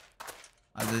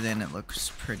 Other than it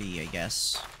looks pretty, I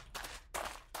guess.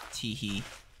 Teehee.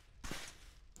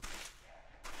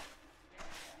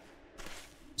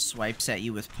 Swipes at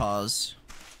you with paws.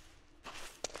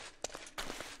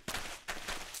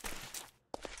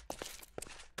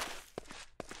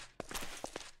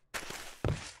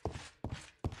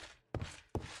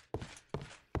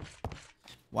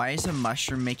 Why is a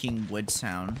mushroom making wood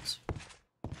sounds?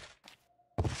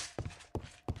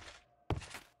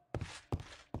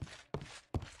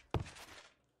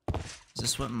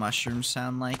 Is this what mushrooms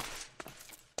sound like?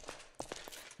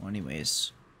 Well,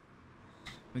 anyways.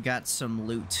 We got some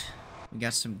loot. We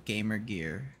got some gamer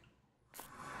gear.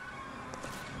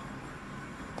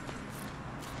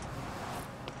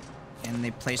 And they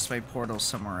placed my portal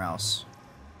somewhere else.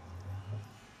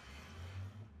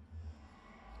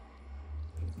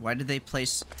 Why did they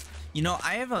place... You know,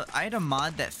 I had a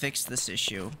mod that fixed this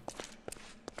issue.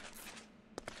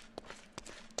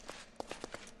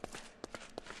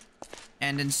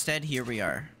 And instead, here we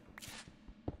are.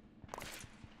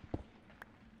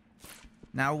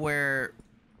 Now we're...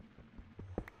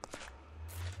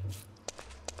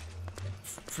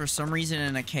 for some reason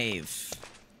in a cave.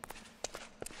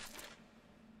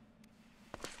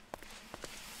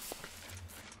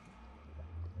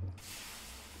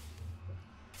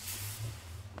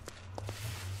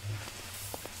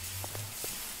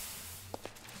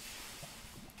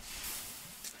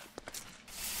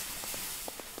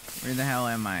 Where the hell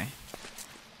am I?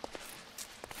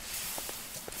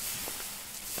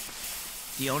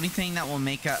 The only thing that will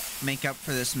make up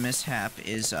for this mishap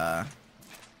is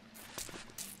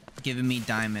giving me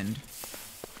diamond.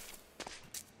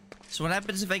 So what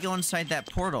happens if I go inside that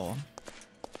portal?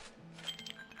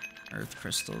 Earth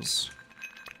crystals.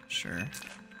 Sure.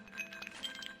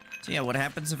 So yeah, what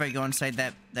happens if I go inside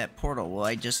that portal? Will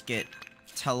I just get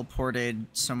teleported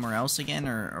somewhere else again,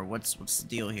 or what's the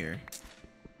deal here?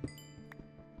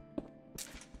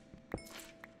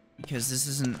 Because this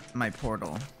isn't my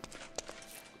portal.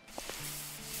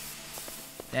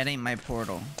 That ain't my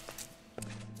portal.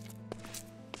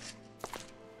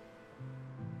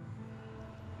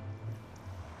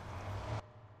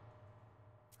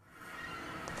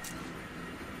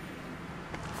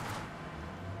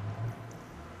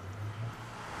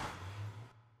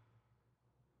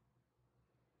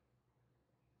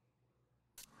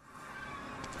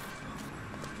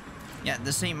 Yeah,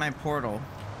 this ain't my portal.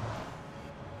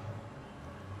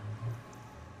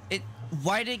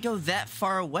 Why did it go that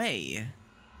far away?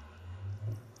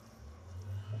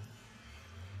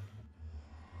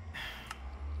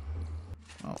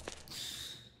 Well,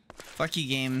 fuck you,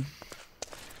 game.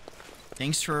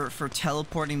 Thanks for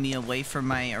teleporting me away from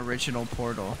my original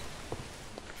portal.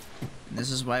 And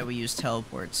this is why we use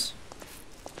teleports.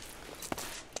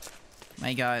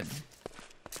 My god.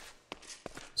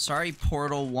 Sorry,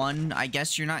 Portal 1. I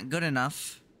guess you're not good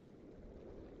enough.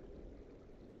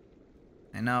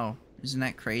 I know. Isn't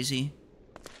that crazy?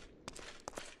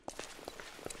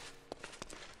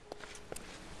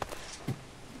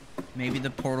 Maybe the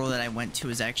portal that I went to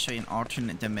is actually an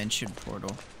alternate dimension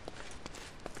portal.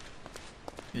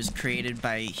 It was created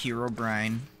by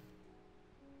Herobrine.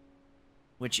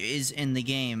 Which is in the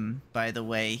game, by the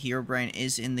way. Herobrine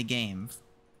is in the game.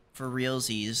 For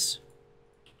realsies.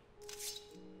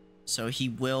 So he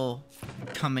will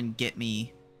come and get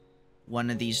me one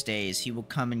of these days. He will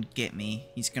come and get me.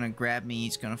 He's gonna grab me.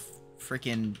 He's gonna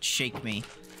freaking shake me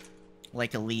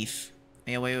like a leaf.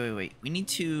 Yeah, wait. We need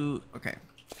to... Okay.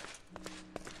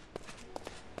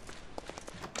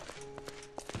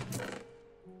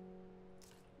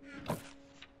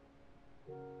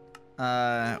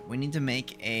 We need to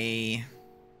make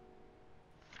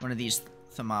one of these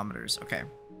thermometers. Okay.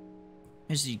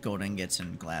 Here's the gold ingots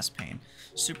and glass pane.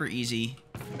 Super easy.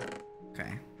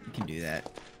 Okay, we can do that.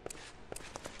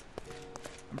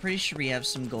 I'm pretty sure we have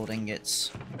some gold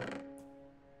ingots.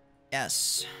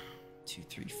 Yes. 2,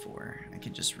 3, 4. I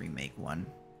can just remake one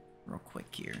real quick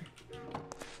here.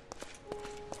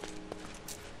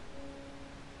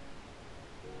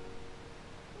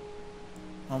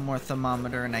 One more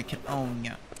thermometer and I can own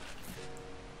ya.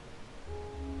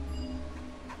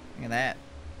 Look at that.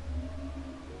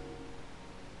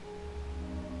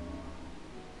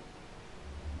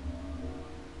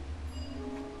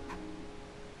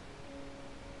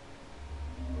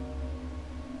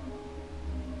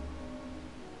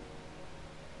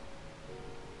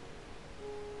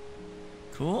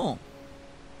 Cool.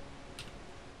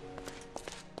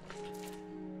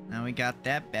 Now we got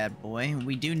that bad boy.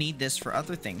 We do need this for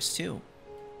other things too.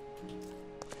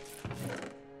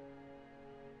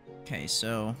 Okay,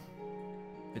 so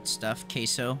good stuff,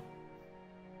 queso.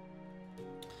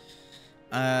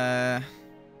 Alright.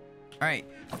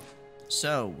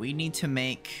 So we need to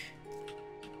make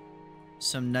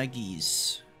some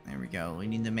nuggies. There we go. We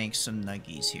need to make some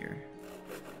nuggies here.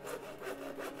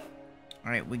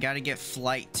 Alright, we gotta get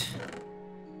flight.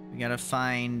 We gotta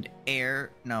find air.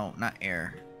 No, not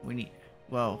air. We need...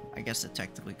 Well, I guess it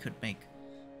technically could make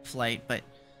flight, but...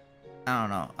 I don't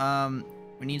know.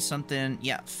 We need something...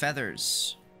 Yeah,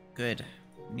 feathers. Good.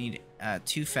 We need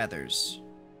 2 feathers.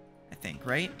 I think,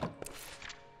 right?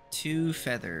 2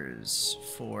 feathers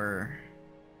for...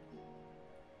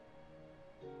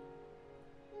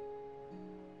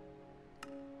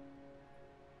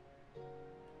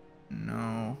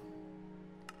 No...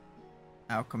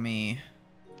 Alchemy.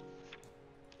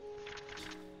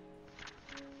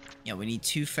 Yeah, we need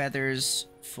 2 feathers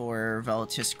for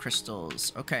Velatus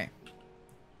crystals. Okay.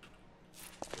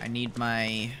 I need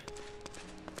my...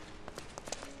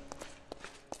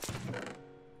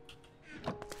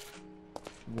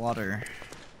 water.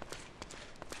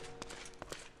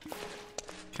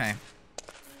 Okay.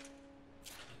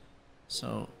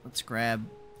 So let's grab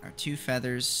our 2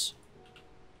 feathers.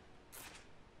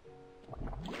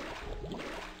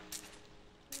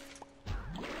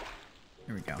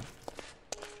 Here we go.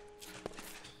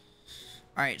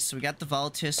 Alright, so we got the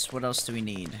Voltis. What else do we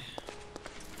need?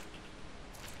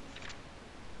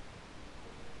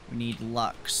 We need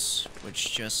Lux,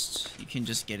 which you can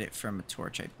just get it from a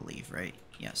torch, I believe, right?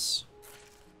 Yes.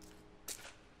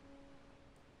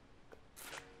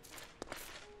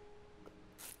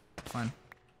 Fun.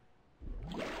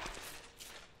 You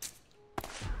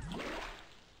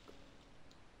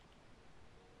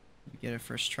get it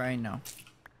first try? No.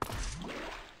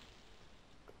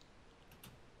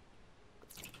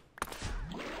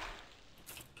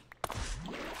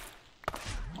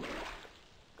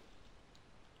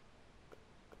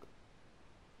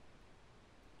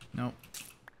 Nope.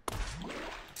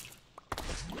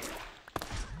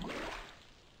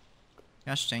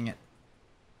 Gosh dang it.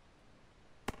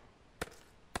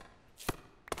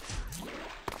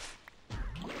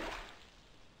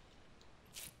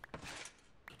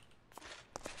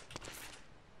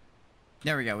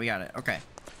 There we go, we got it. Okay.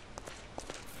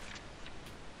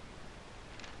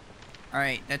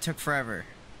 Alright, that took forever.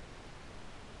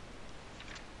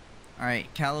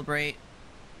 Alright, calibrate.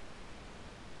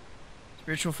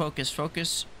 Spiritual focus.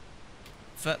 Focus.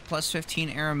 Plus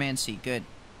 15 aromancy. Good.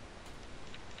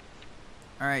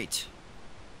 Alright.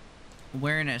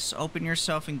 Awareness. Open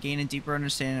yourself and gain a deeper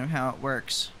understanding of how it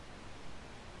works.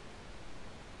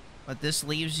 But this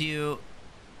leaves you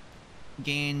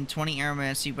gain 20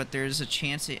 aromancy, but there's a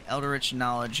chance at eldritch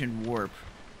knowledge and warp.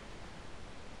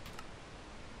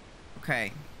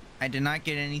 Okay. I did not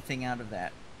get anything out of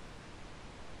that.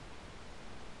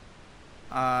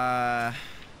 I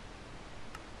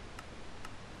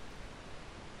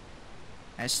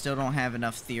still don't have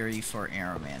enough theory for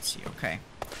aromancy. Okay.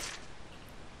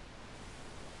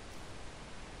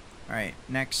 Alright,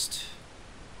 next.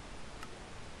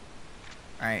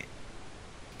 Alright.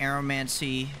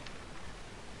 Aromancy.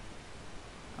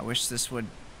 I wish this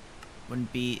wouldn't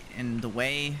be in the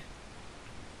way.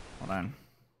 Hold on.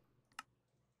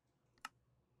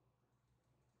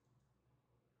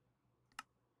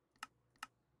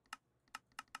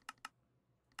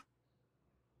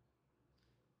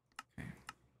 Okay.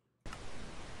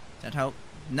 That help?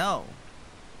 No.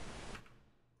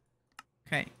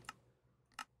 Okay.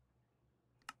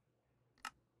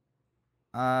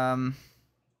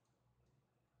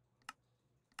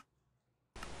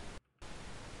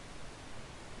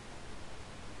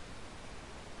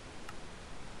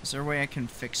 Is there a way I can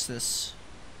fix this?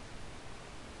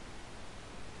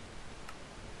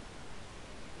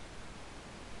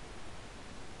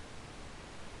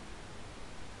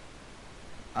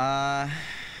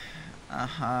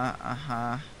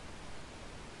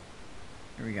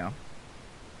 Here we go.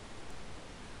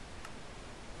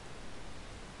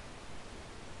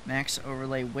 Max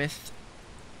overlay width.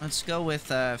 Let's go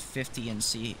with 50 and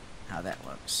see how that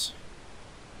looks.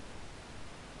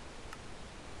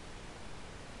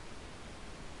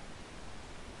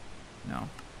 No.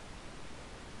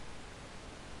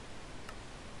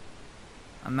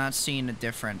 I'm not seeing a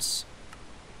difference.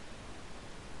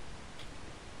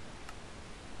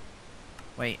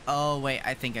 Wait, oh wait,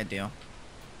 I think I do.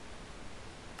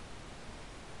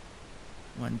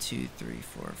 1, 2, 3,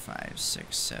 4, 5,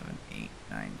 6, 7, 8,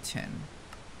 9, 10.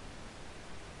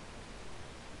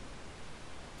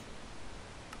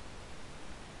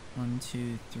 One,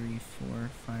 2, 3, 4,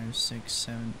 5, 6,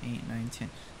 7, 8, 9, 10.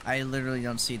 I literally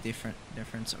don't see a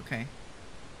difference. Okay.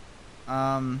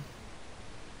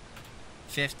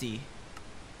 50.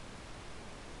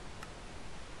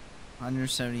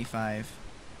 175.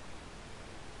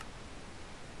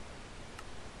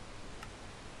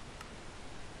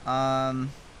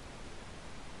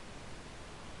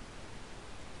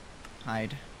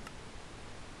 Hide.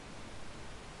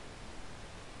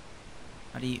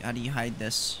 How do you hide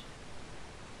this?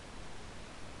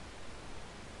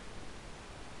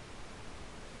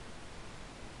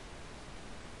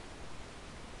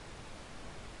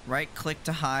 Right click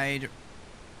to hide.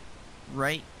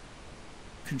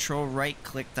 Control right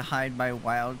click to hide by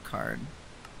wild card.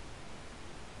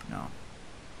 No.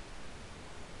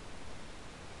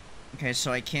 Okay,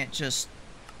 so I can't just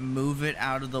move it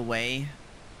out of the way.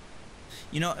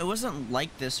 You know, it wasn't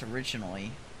like this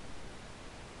originally.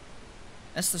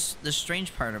 That's the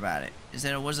strange part about it, is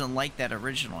that it wasn't like that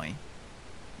originally.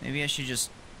 Maybe I should just...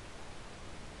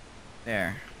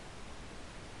 There.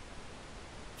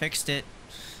 Fixed it.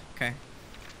 Okay.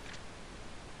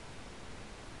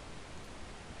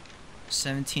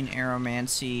 17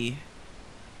 aromancy.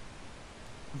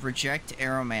 Reject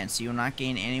Aromancy. You will not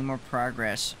gain any more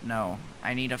progress. No.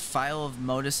 I need a file of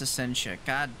Modus Essentia.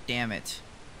 God damn it.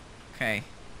 Okay.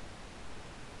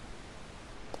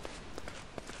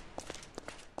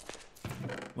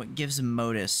 What gives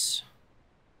Modus?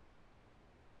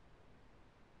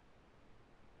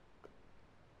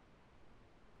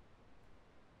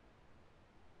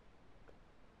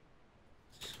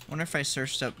 Wonder if I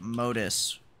searched up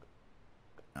Modus.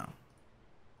 No.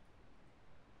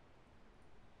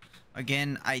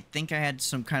 Again, I think I had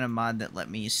some kind of mod that let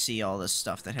me see all this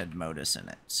stuff that had Modus in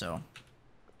it, so.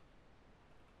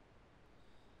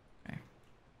 Okay.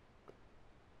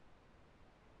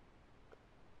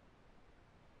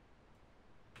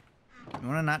 You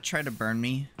wanna not try to burn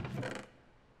me?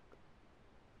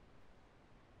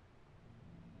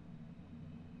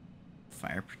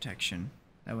 Fire protection.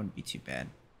 That wouldn't be too bad.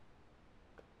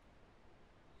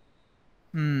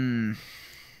 I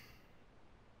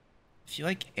feel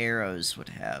like arrows would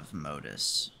have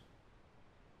Modus.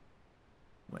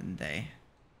 Wouldn't they?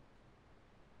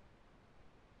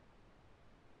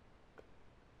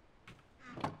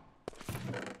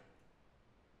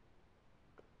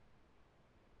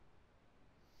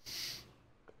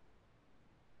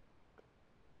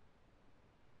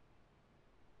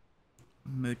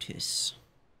 Motus.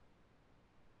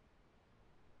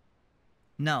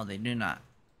 No, they do not.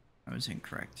 I was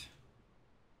incorrect.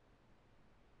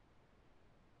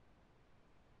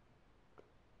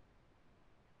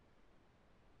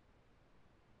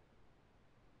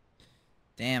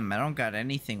 Damn, I don't got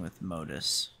anything with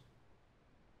Modus.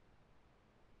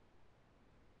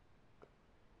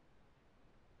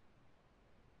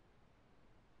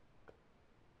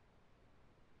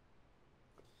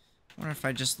 I wonder if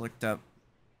I just looked up.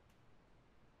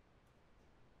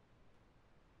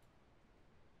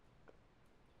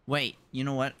 Wait, you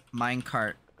know what?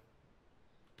 Minecart.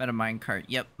 Bet a minecart.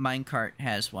 Yep, minecart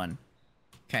has one.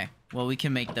 Okay, well we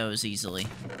can make those easily.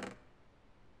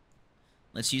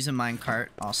 Let's use a minecart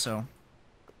also.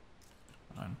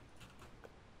 Hold on.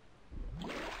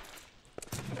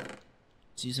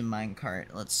 Let's use a minecart.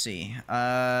 Let's see.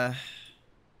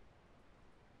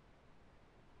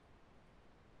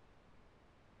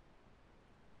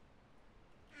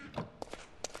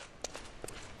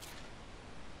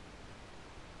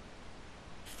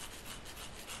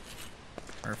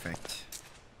 Perfect.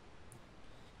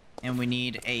 And we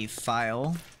need a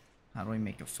file. How do we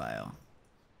make a file?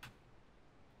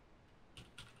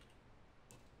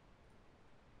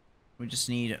 We just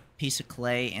need a piece of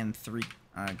clay and 3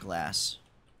 glass.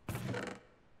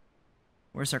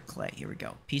 Where's our clay? Here we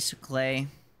go. Piece of clay.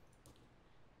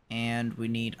 And we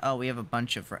need... Oh, we have a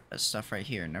bunch of stuff right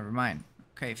here. Never mind.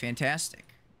 Okay, fantastic.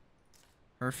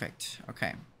 Perfect.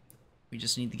 Okay. We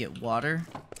just need to get water.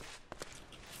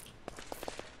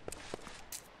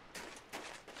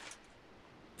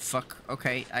 Fuck.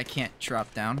 Okay, I can't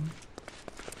drop down.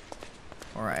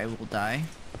 Or I will die.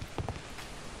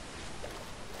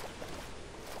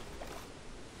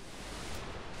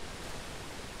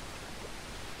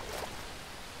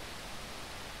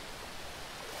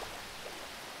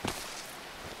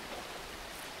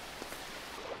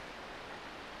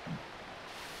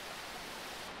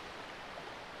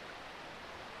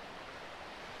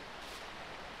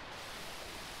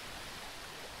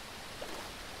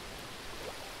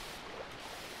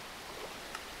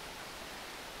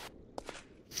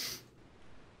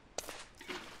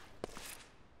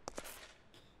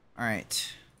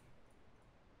 Alright.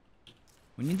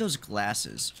 We need those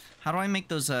glasses. How do I make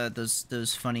those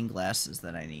funny glasses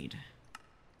that I need?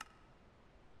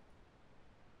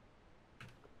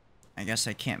 I guess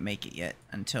I can't make it yet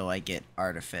until I get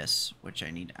artifice, which I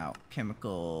need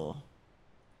alchemical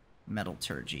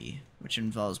metallurgy, which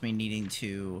involves me needing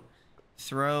to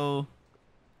throw...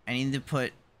 I need to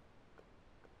put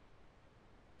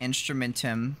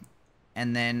instrumentum,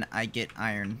 and then I get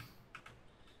iron.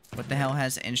 What the hell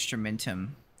has instrumentum?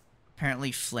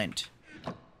 Apparently flint.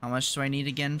 How much do I need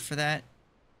again for that?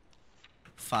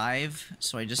 5.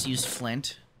 So I just use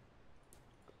flint.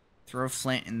 Throw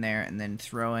flint in there and then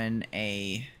throw in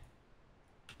a...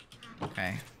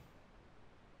 Okay.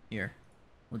 Here.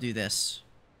 We'll do this.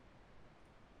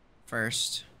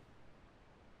 First.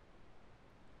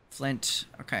 Flint.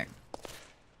 Okay.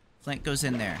 Flint goes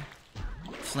in there.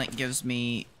 Flint gives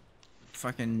me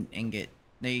fucking ingot.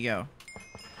 There you go.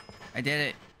 I did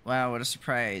it. Wow, what a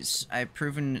surprise. I've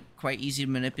proven quite easy to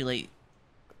manipulate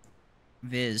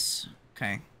Viz.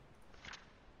 Okay.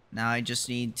 Now I just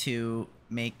need to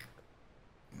make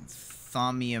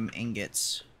thaumium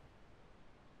ingots.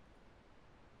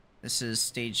 This is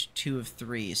stage 2 of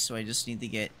 3, so I just need to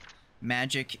get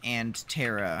Magic and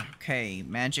Terra. Okay,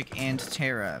 Magic and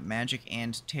Terra. Magic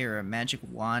and Terra. Magic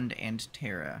Wand and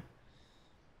Terra.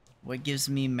 What gives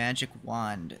me Magic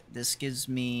Wand? This gives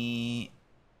me...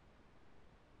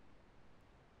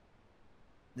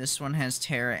 This one has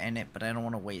Terra in it, but I don't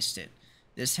want to waste it.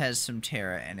 This has some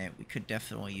Terra in it. We could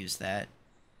definitely use that.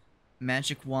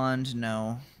 Magic Wand,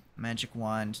 no. Magic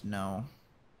Wand, no.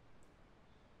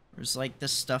 There's like the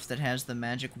stuff that has the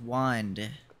Magic Wand.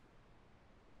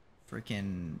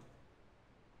 Freaking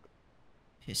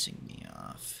pissing me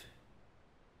off.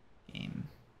 Game.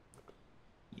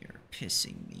 You're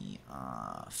pissing me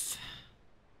off.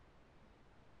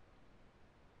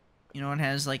 You know, it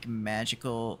has like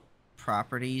magical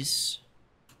properties.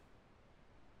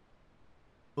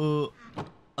 I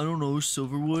don't know,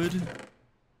 Silverwood?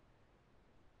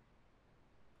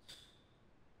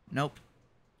 Nope.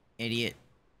 Idiot.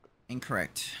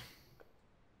 Incorrect.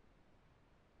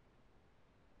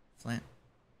 Flint.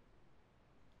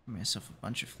 Give myself a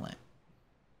bunch of flint.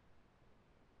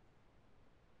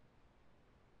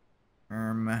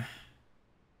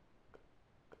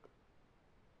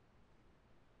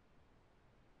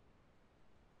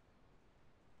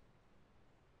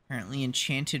 Apparently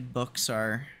enchanted books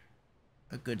are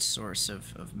a good source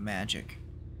of magic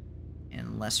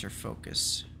and lesser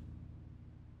focus.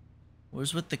 What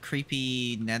was with the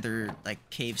creepy nether, like,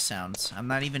 cave sounds? I'm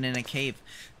not even in a cave.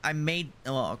 I made...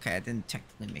 Well, okay, I didn't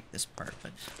technically make this part,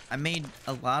 but I made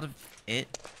a lot of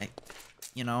it, like,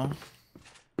 you know?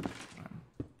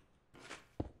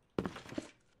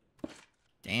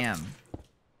 Damn.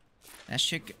 That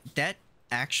shit... That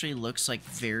actually looks, like,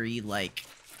 very, like,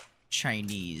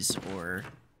 Chinese or,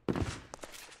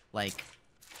 like,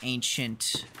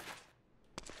 ancient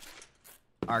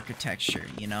architecture,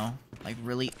 you know? Like,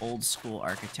 really old school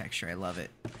architecture. I love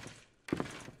it.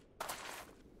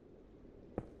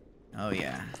 Oh,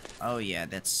 yeah. Oh, yeah,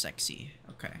 that's sexy.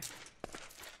 Okay.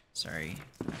 Sorry.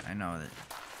 I know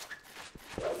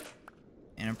that...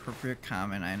 Inappropriate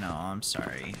comment, I know. I'm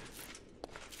sorry.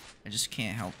 I just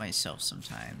can't help myself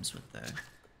sometimes with the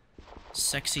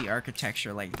sexy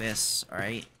architecture like this,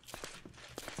 alright?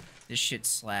 This shit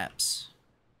slaps.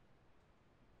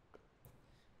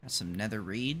 Got some nether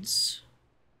reeds.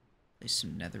 Place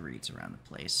some nether reeds around the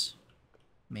place.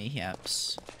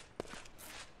 Mayhaps.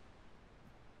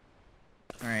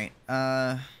 Alright,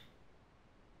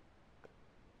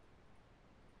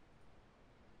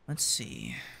 let's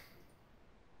see.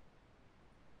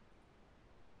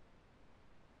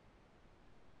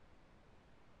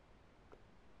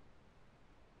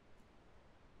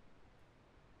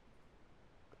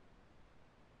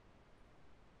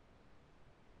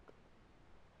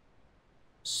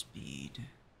 Speed.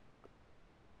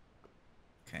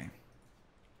 Okay.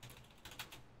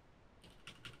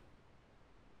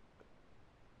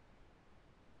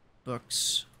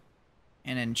 Books.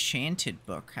 An enchanted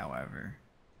book, however,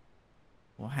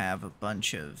 will have a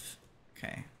bunch of...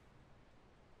 Okay.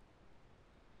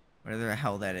 Whatever the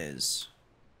hell that is.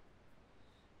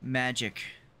 Magic.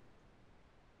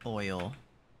 Oil.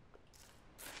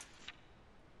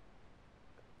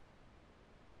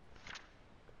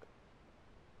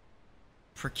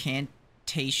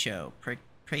 Precantatio.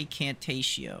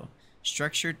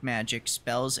 Structured magic,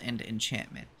 spells, and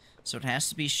enchantment. So it has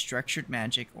to be structured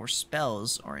magic or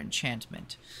spells or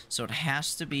enchantment. So it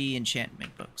has to be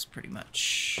enchantment books, pretty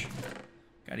much.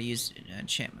 Gotta use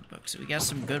enchantment books. We got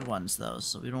some good ones, though,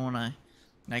 so we don't want to...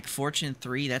 Like, Fortune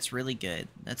 3, that's really good.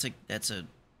 That's a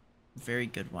very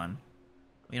good one.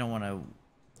 We don't want to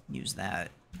use that,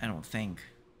 I don't think.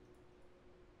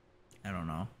 I don't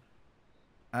know.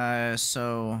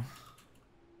 So...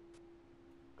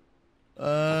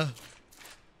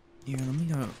 Here, let me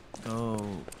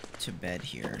go to bed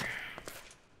here.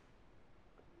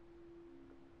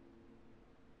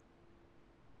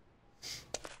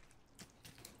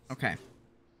 Okay.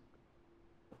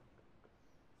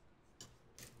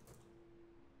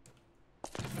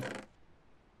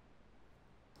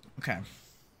 Okay.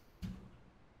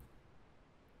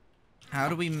 How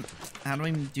do we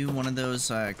do one of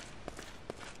those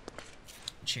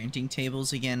enchanting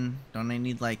tables again? Don't I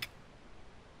need like...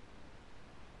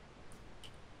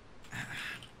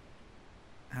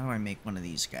 How do I make one of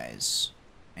these guys?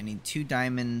 I need 2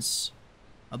 diamonds,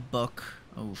 a book.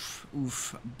 Oof,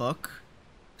 oof, book.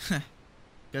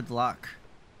 Good luck,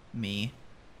 me.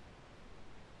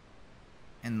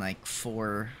 And like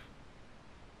 4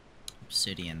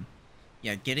 obsidian.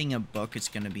 Yeah, getting a book is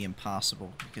gonna be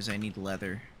impossible because I need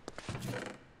leather.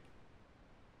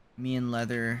 Me and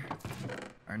leather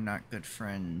are not good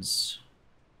friends.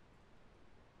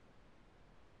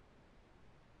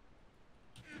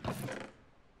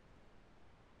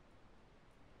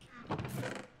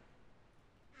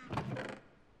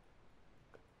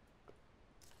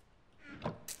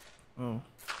 Oh.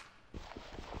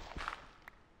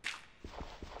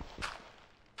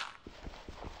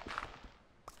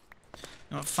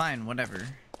 Oh, fine, whatever.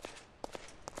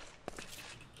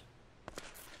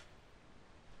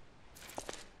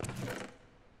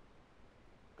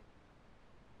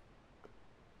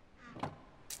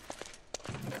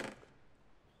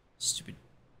 Stupid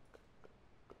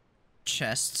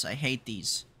chests. I hate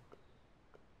these.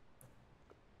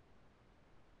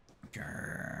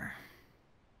 Grr.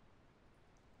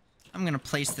 I'm gonna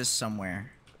place this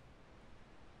somewhere.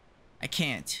 I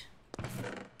can't.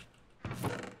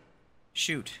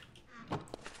 Shoot.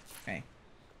 Okay.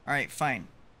 Alright, fine.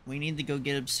 We need to go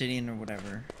get obsidian or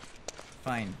whatever.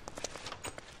 Fine.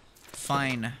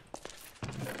 Fine.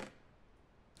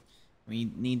 We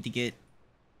need to get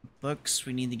books,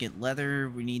 we need to get leather,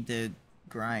 we need to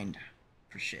grind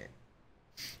for shit.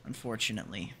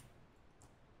 Unfortunately.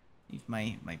 Leave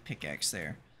my pickaxe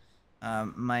there.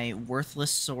 My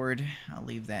worthless sword, I'll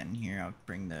leave that in here. I'll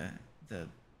bring the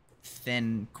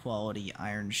thin quality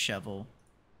iron shovel.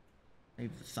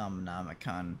 Leave the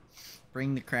Thumb-nomicon.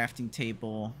 Bring the crafting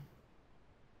table.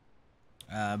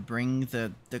 Bring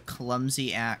the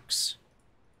clumsy axe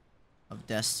of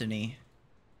destiny.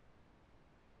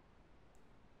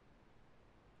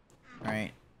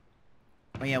 Alright.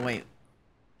 Oh yeah, wait.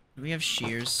 Do we have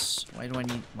shears? Why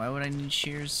would I need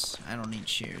shears? I don't need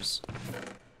shears.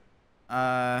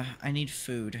 I need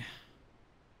food.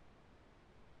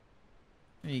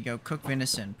 There you go, cook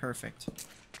venison, perfect.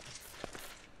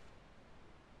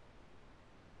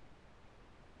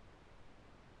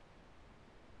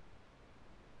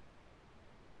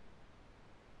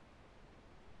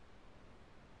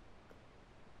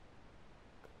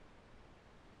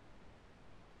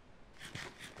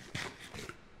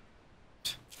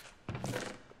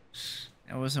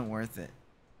 That wasn't worth it.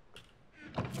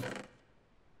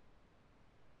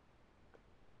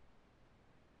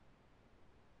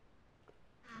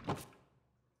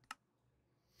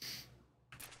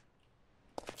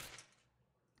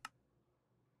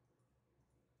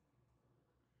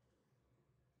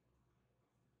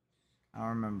 I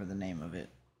don't remember the name of it.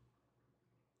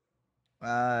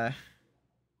 Where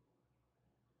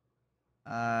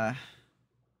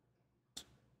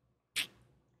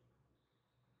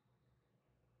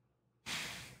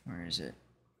is it?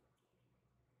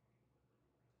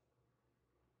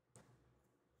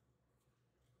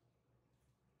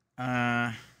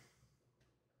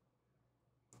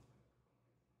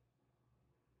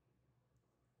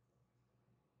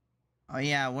 Oh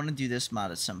yeah, I want to do this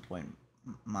mod at some point.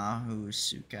 Mahu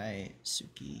Sukai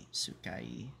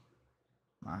Sukai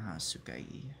Maha Sukai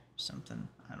something.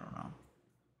 I don't know.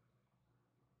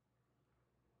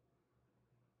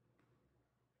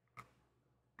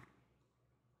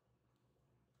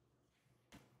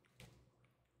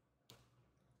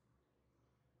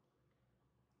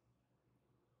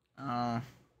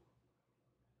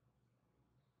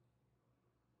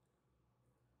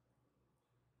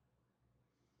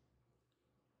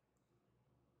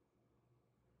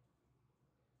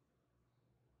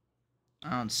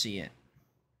 I don't see it.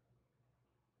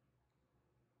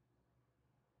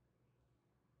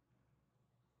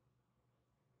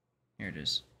 Here it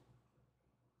is.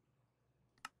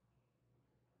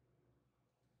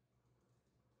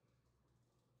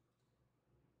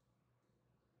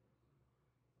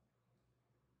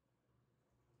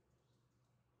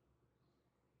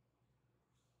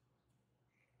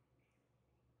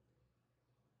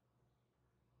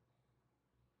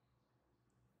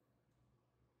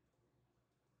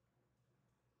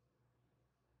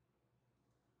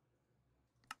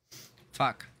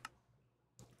 Fuck.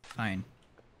 Fine.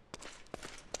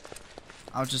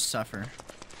 I'll just suffer.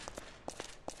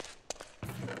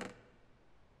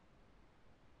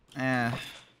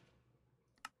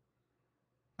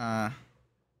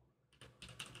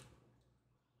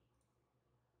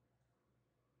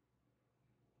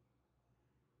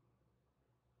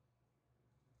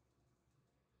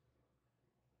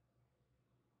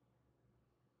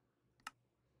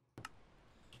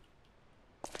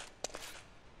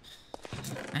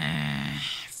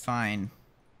 Fine.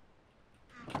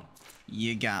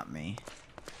 You got me.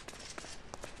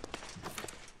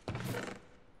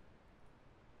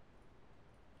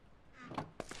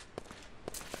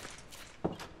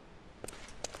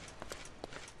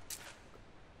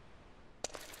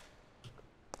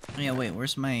 Yeah, wait,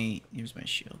 here's my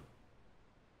shield.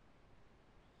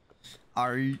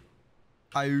 Alright,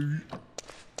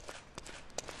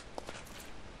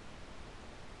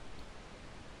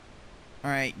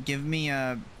 give me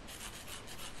a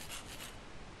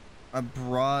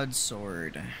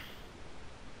broadsword.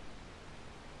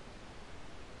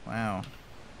 Wow.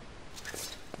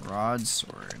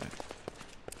 Broadsword.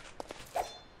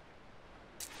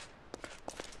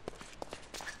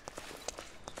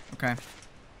 Okay.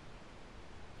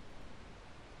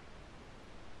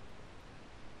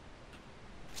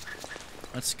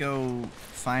 Let's go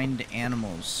find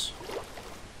animals.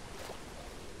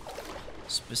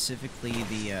 Specifically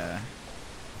the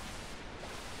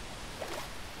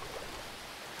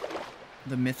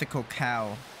mythical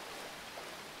cow.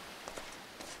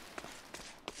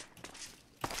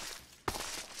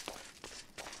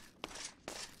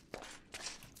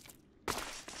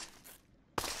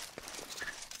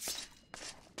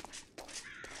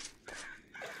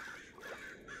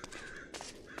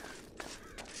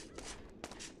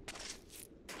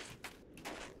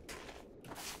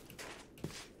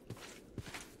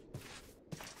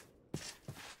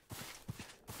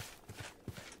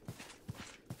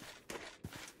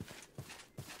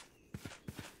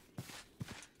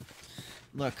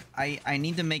 Look, I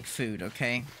need to make food,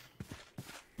 okay?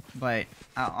 But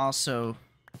I also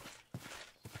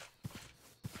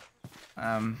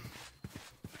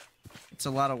it's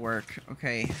a lot of work,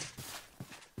 okay?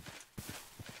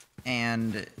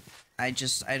 And I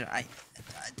don't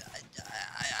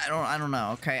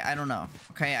know, okay? I don't know.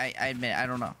 Okay, I admit I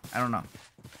don't know. I don't know.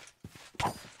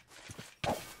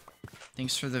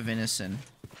 Thanks for the venison,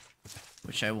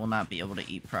 which I will not be able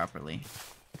to eat properly.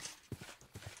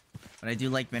 But I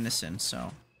do like venison,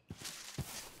 so...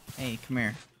 Hey, come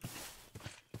here.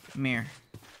 Come here.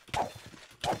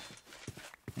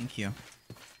 Thank you.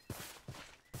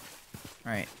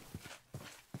 Alright.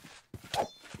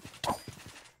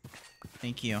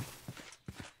 Thank you.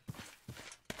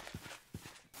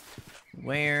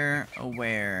 Where, oh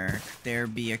where, could there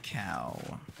be a cow?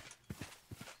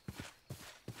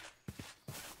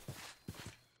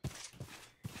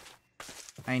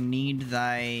 I need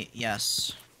thy...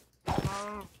 yes.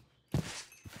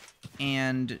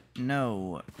 And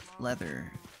no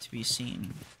leather to be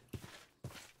seen.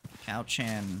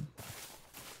 Cow-chan.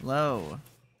 Hello.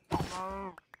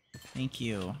 Thank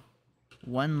you.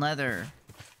 1 leather.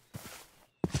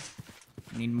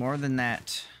 Need more than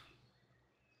that.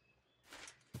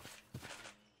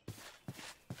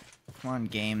 Come on,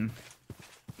 game.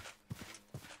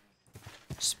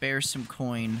 Spare some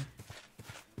coin.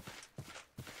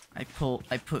 I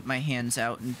put my hands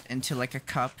out into like a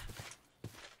cup.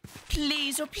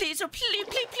 Please, oh please, oh please,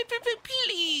 please, please, please, please,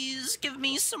 please, give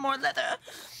me some more leather.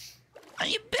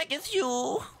 I beggeth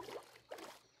you.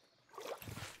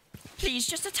 Please,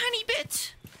 just a tiny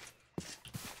bit.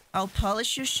 I'll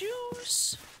polish your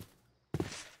shoes.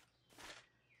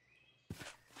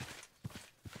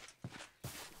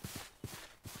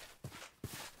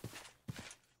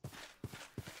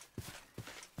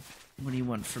 What do you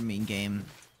want from me, game?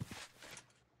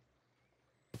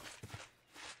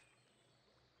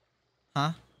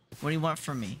 Huh? What do you want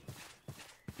from me?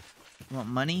 You want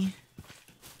money?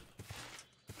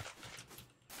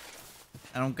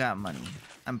 I don't got money.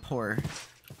 I'm poor.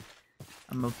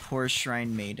 I'm a poor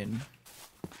shrine maiden.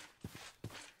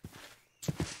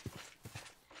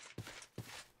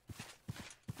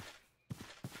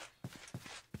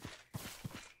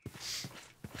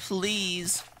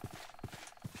 Please.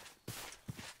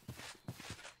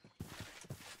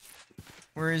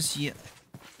 Where is you?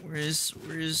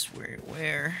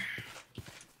 Where?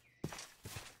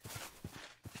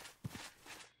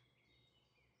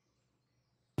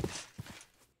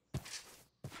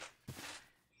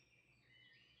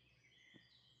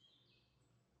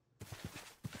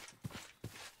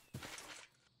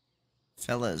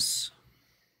 Fellas.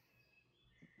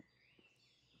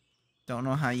 Don't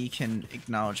know how you can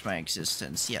acknowledge my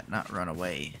existence, yet not run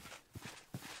away.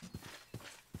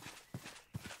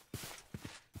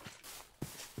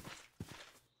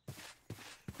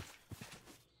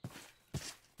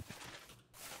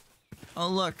 Oh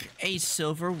look, a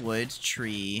silver wood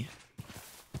tree.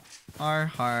 Har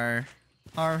har.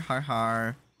 Har har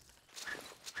har.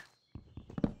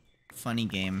 Funny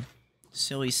game.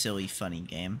 Silly, silly, funny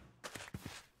game.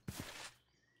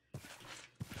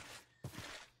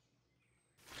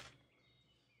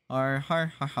 Har har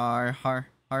har har har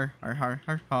har har har har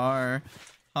har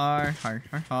har har har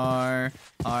har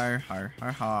har har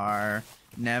har har.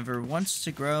 Never wants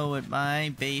to grow at my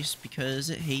base because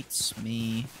it hates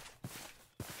me.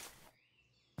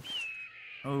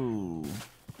 Oh.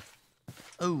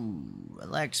 Oh, a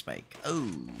lag spike.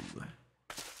 Oh.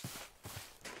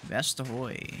 Best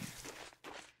ahoy.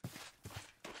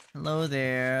 Hello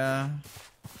there.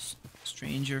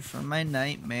 Stranger from my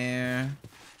nightmare.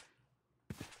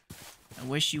 I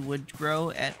wish you would grow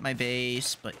at my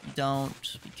base, but you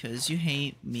don't because you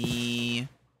hate me.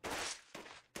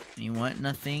 You want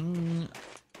nothing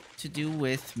to do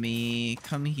with me.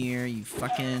 Come here, you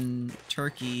fucking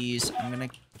turkeys. I'm gonna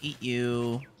eat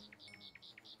you.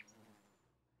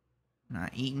 Not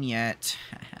eaten yet.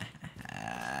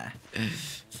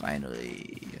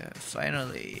 Finally.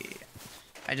 Finally.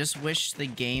 I just wish the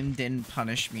game didn't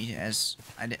punish me as...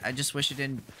 I just wish it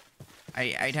didn't...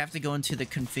 I'd have to go into the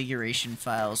configuration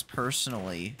files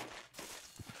personally.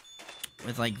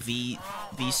 With like V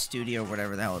Studio or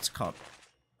whatever the hell it's called.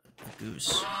 A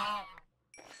goose.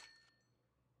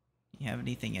 You have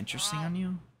anything interesting on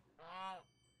you?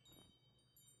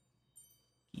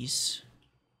 Geese.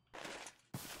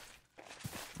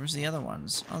 Where's the other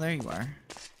ones? Oh, there you are.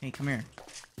 Hey, come here.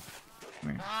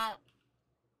 Come here.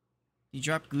 You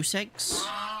drop goose eggs?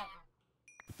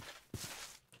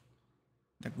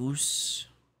 The goose.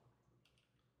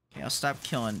 Okay, I'll stop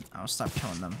killing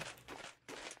them.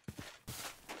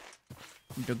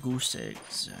 The goose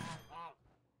eggs.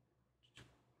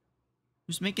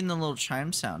 Who's making the little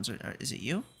chime sounds? Is it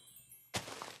you?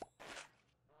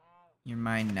 You're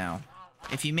mine now.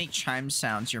 If you make chime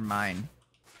sounds, you're mine.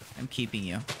 I'm keeping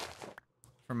you.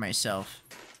 For myself.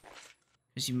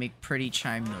 Because you make pretty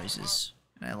chime noises.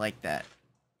 And I like that.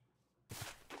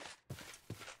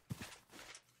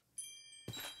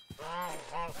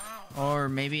 Or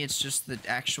maybe it's just the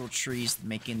actual trees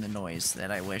making the noise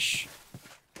that I wish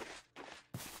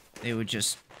they would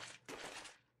just...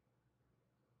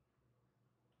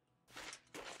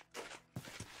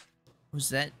 Was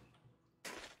that...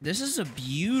 This is a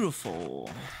beautiful,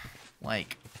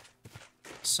 like,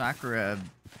 Sakura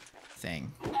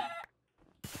thing.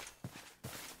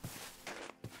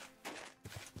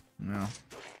 No.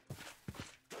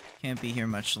 Can't be here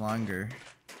much longer.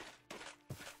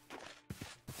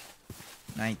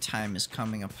 Nighttime is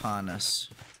coming upon us.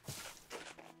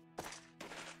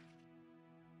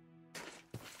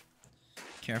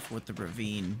 Careful with the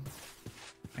ravine.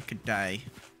 I could die.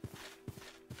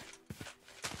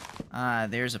 Ah,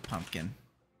 there's a pumpkin.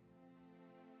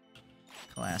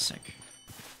 Classic.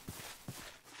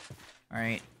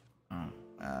 Alright. Oh,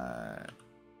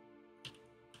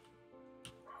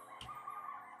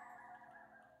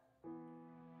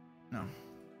 no.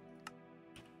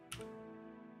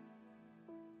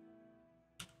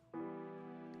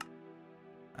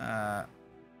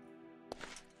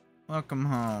 Welcome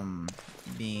home,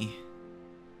 me.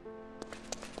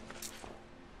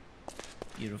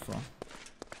 Beautiful.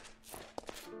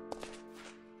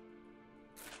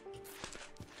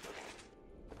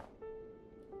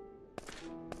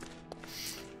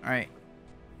 Alright.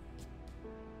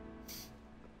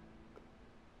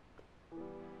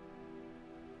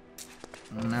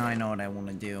 Well, now I know what I want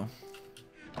to do.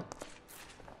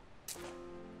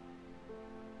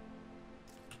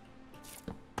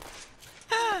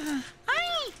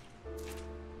 Hi!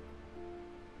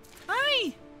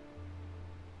 Hi!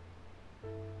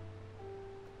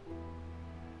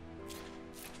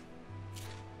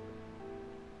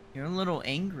 You're a little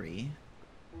angry.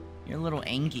 You're a little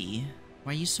angy.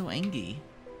 Why are you so angry?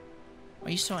 Why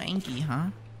are you so angry,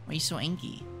 huh? Why are you so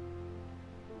angry?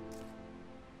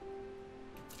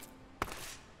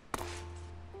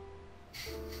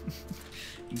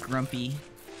 Grumpy.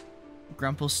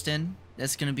 Grumpleston?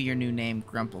 That's gonna be your new name,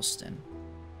 Grumpleston.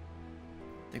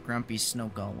 The grumpy snow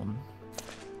golem.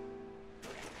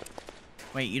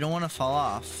 Wait, you don't want to fall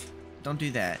off. Don't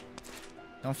do that.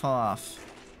 Don't fall off.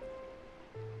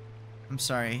 I'm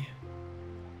sorry.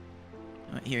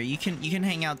 Here, you can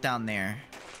hang out down there.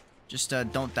 Just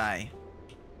don't die.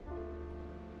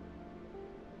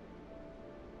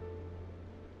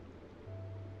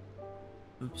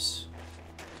 Oops.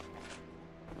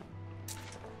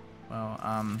 Well,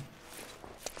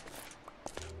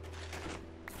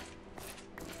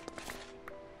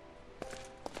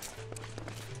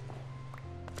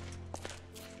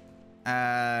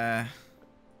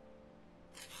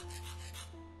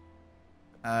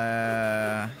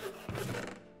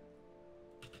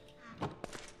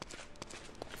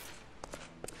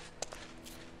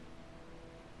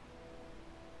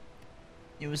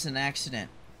 It was an accident.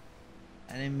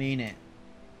 I didn't mean it.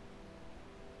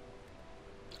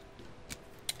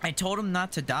 I told him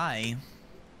not to die.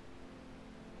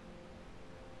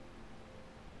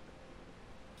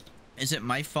 Is it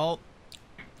my fault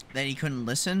that he couldn't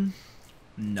listen?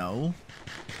 No.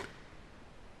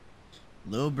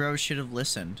 Lil bro should have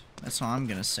listened. That's all I'm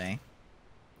gonna say.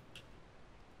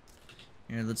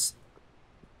 Here, let's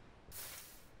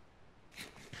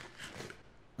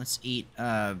eat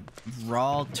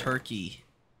raw turkey.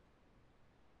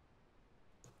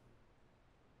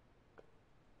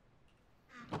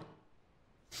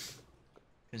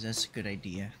 Because that's a good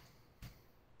idea.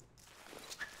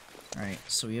 Alright,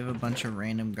 so we have a bunch of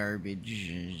random garbage.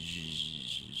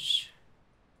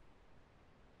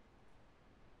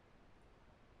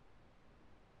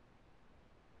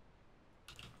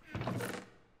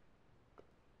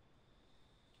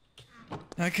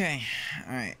 Okay,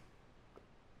 alright.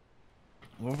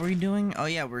 What were we doing? Oh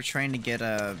yeah, we're trying to get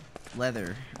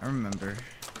leather. I remember.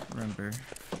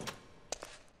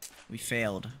 We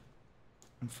failed,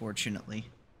 unfortunately.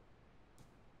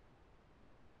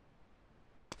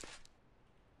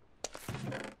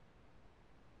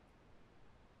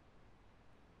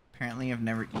 Apparently I've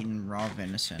never eaten raw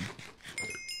venison.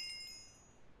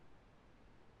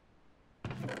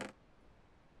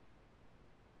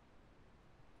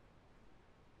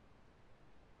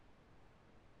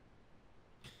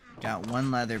 Got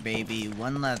one leather, baby.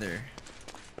 One leather.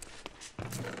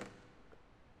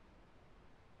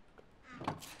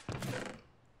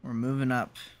 We're moving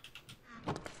up.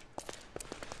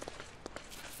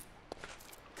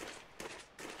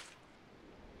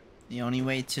 The only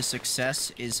way to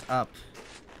success is up.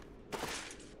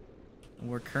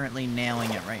 We're currently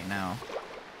nailing it right now.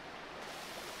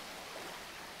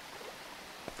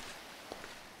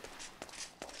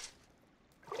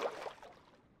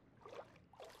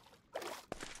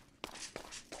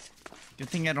 Good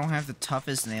thing I don't have the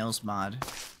toughest nails mod.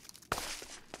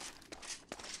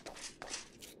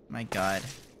 My god.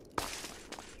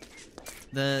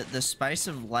 The spice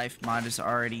of life mod is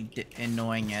already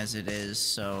annoying as it is,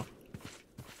 so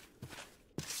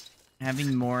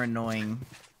having more annoying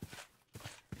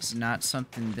is not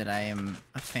something that I am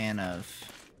a fan of,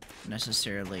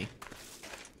 necessarily.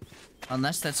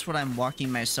 Unless that's what I'm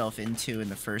walking myself into in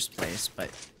the first place, but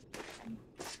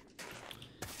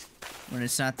when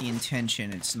it's not the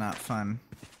intention, it's not fun.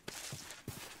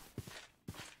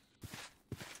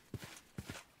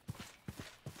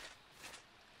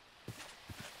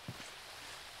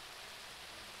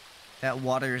 That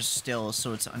water is still,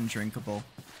 so it's undrinkable.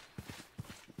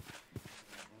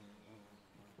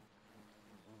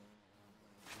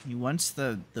 He wants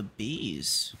the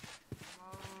bees.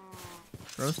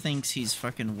 Bro thinks he's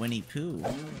fucking Winnie Pooh.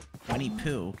 Winnie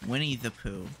the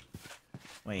Pooh.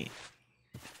 Wait.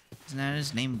 Isn't that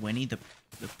his name, Winnie the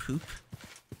Poop?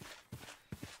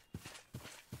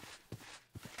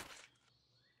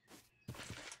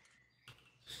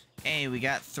 Hey, we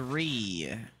got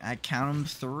 3. I count them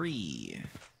 3.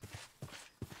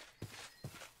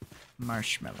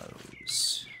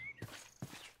 Marshmallows.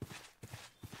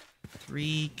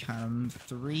 3, count them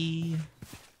 3.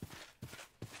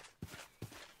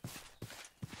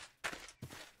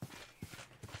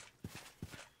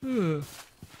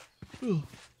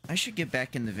 I should get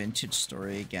back in the vintage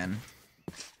story again.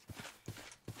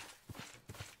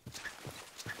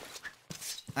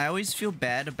 I always feel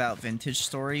bad about vintage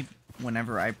story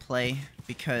whenever I play,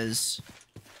 because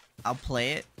I'll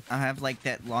play it, I'll have like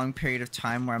that long period of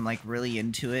time where I'm like really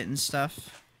into it and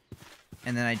stuff,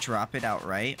 and then I drop it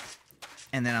outright,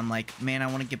 and then I'm like, man, I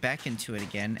want to get back into it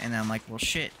again, and then I'm like, well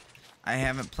shit, I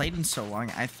haven't played in so long,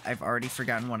 I've already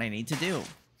forgotten what I need to do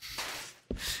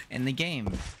in the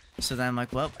game. So then I'm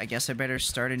like, well, I guess I better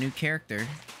start a new character,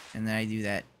 and then I do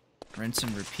that, rinse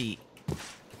and repeat.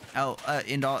 Oh,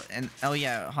 oh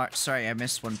yeah, sorry, I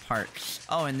missed one part.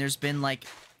 Oh, and there's been like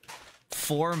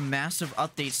 4 massive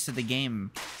updates to the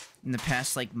game in the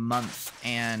past like month,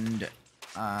 and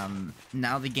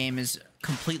now the game is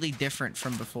completely different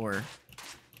from before.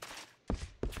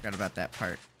 Forgot about that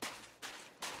part.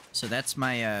 So that's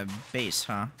my base,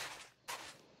 huh?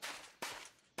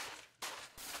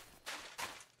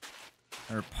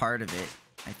 Or part of it,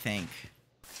 I think.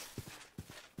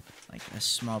 Like a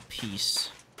small piece.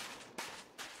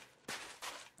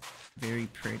 Very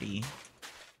pretty.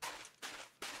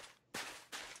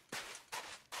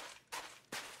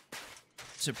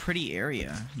 It's a pretty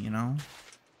area, you know?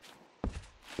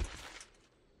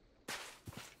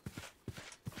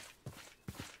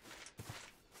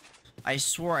 I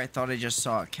swore I thought I just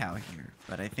saw a cow here,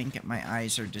 but I think my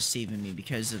eyes are deceiving me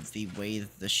because of the way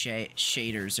the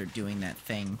shaders are doing that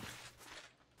thing.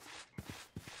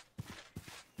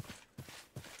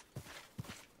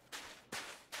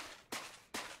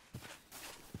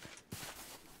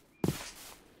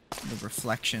 The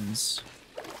reflections.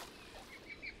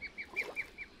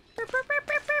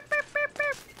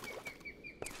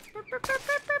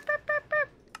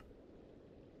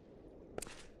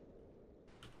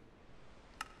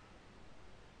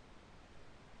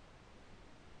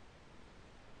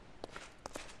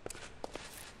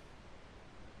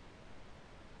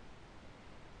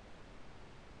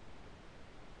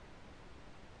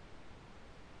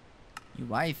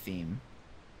 UI theme.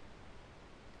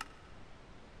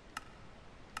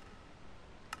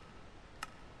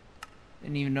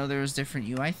 Didn't even know there was different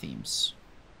UI themes.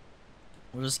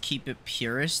 We'll just keep it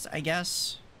purist, I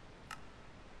guess.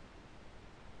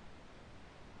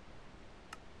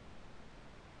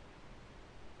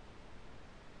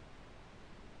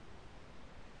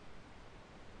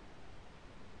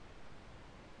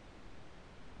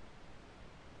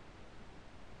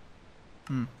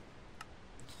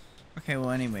 Okay,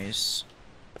 well, anyways.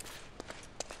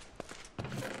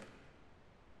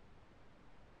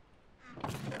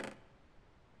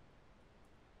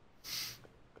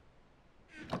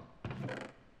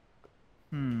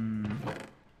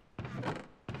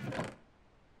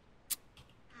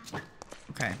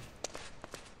 Okay.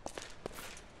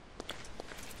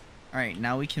 Alright,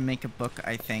 now we can make a book,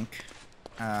 I think.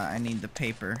 I need the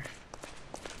paper.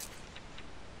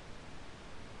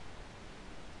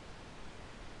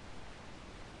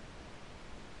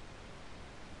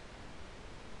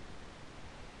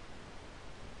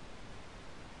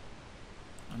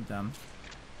 I'm dumb.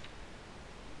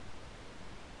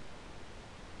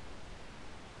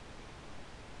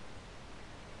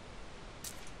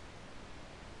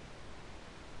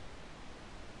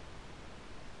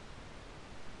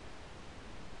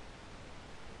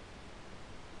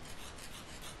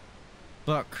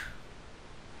 Book.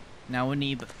 Now we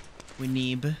need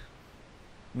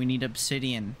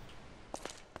obsidian.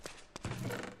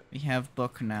 We have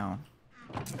book now.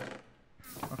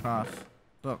 Fuck off.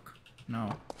 Book.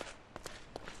 No.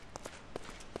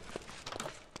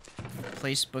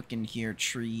 Place book in here,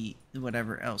 tree,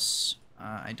 whatever else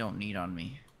I don't need on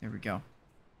me. There we go.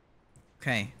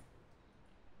 Okay.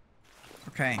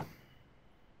 Okay.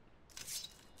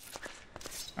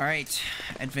 Alright,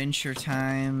 adventure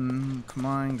time. Come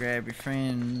on, grab your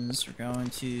friends. We're going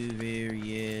to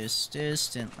various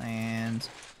distant lands.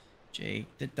 Jake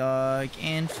the dog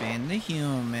and Fan the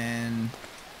human.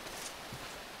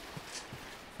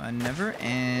 Fun never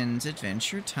ends.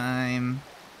 Adventure time.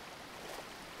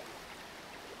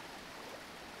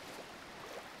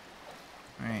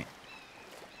 Alright.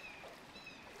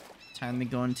 Time to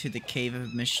go into the Cave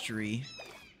of Mystery.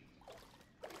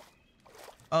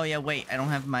 Oh yeah, wait, I don't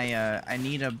have my, I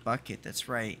need a bucket, that's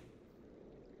right.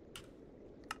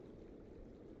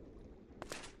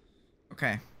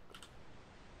 Okay.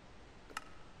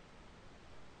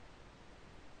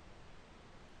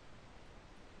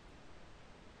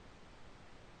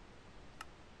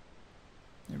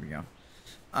 There we go.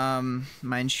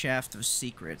 Mine shaft of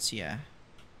secrets, yeah.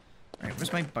 Alright,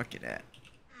 where's my bucket at?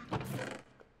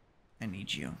 I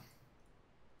need you.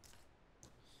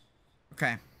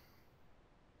 Okay.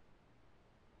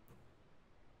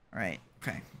 Alright,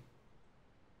 okay.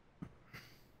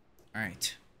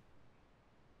 Alright.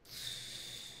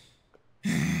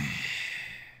 I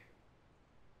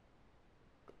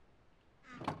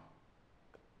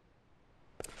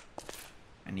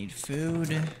need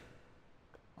food.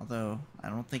 Although, I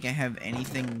don't think I have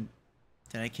anything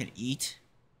that I can eat.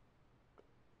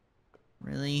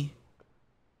 Really?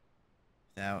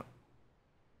 Without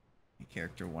my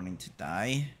character wanting to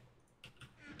die.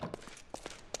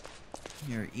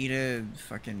 Here, eat a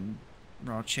fucking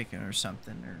raw chicken or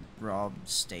something, or raw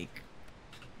steak.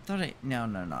 I thought no,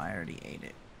 I already ate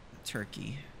it.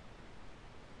 Turkey.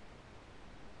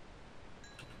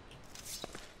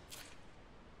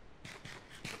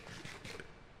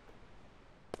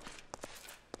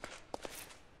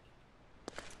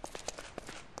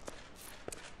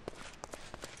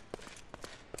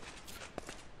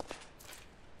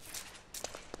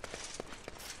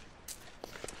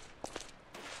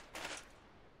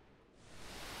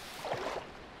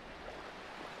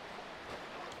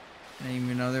 I didn't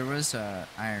even know there was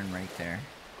iron right there.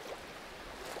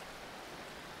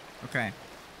 Okay.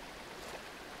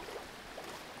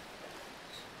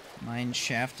 Mine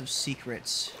shaft of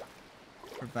secrets.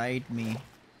 Provide me.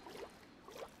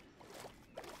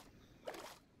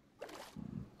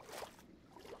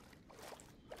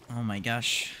 Oh my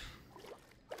gosh.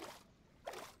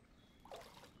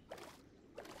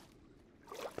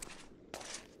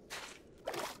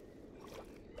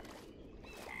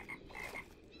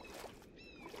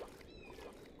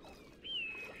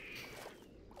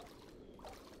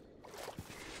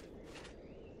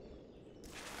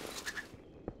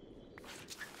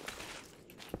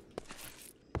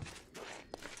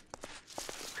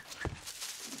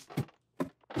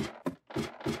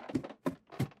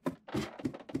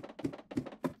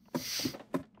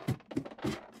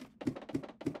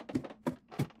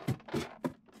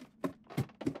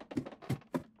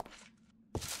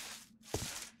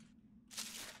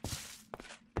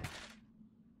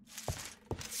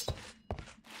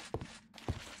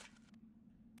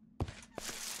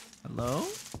 Hello?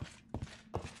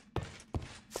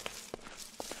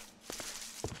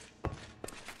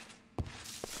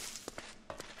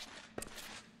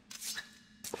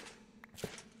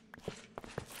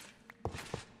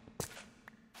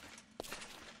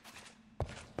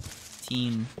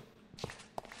 15.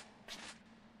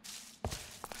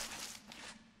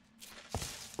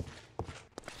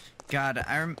 God,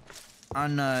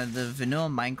 on the vanilla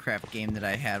Minecraft game that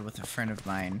I had with a friend of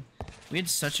mine, we had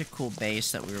such a cool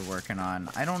base that we were working on.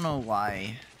 I don't know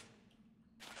why,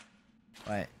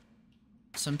 but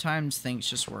sometimes things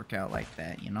just work out like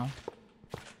that, you know?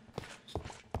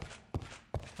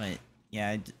 But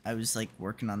yeah, I was like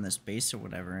working on this base or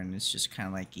whatever, and it's just kind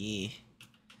of like,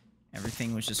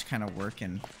 everything was just kind of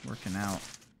working out,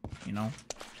 you know?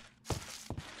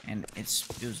 And it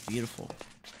was beautiful.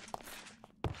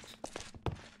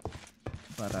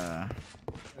 But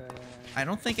I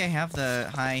don't think I have the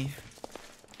high.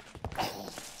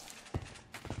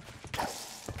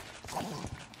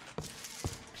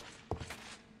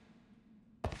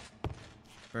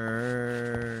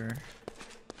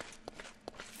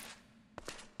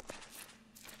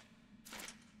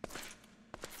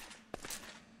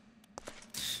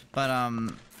 But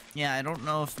yeah, I don't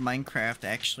know if Minecraft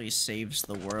actually saves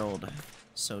the world.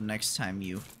 So next time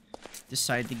you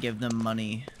decide to give them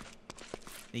money,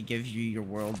 they give you your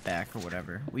world back or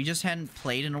whatever. We just hadn't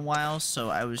played in a while, so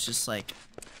I was just like,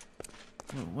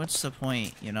 what's the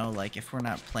point, you know? Like, if we're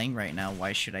not playing right now,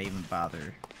 why should I even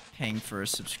bother paying for a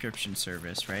subscription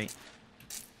service, right?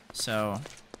 So,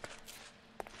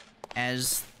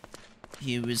 as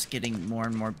he was getting more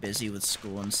and more busy with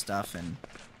school and stuff and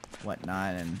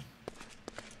whatnot, and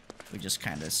we just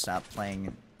kind of stopped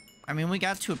playing. I mean, we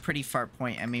got to a pretty far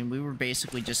point. I mean, we were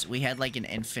basically we had like an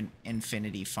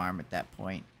infinity farm at that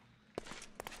point.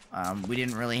 We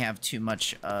didn't really have too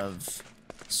much of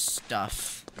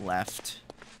stuff left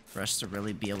for us to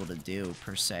really be able to do,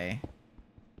 per se,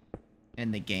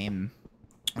 in the game.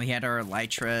 We had our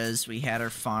elytras, we had our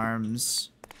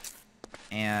farms,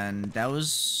 and that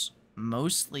was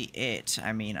mostly it.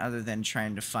 I mean, other than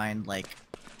trying to find, like,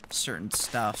 certain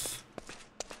stuff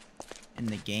in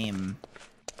the game.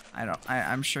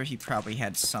 I'm sure he probably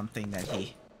had something that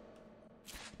he...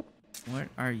 What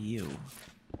are you?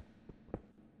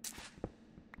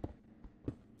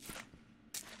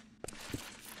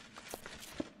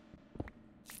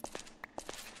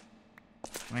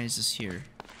 Why is this here?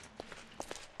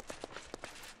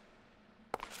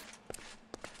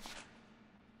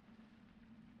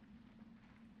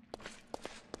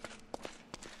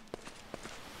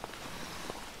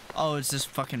 Oh, it's this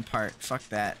fucking part. Fuck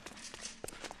that.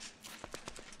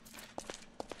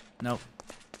 Nope.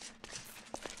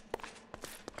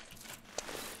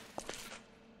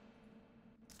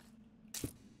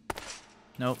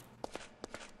 Nope.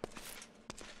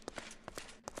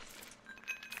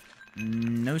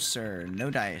 No, sir. No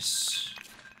dice.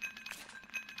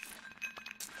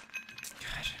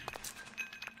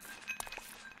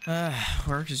 God.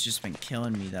 Work has just been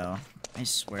killing me, though. I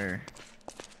swear.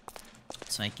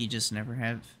 It's like you just never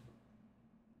have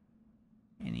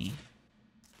any.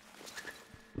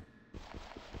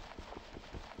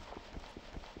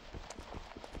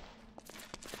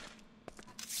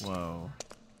 Whoa.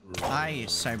 Hi,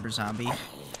 cyber zombie.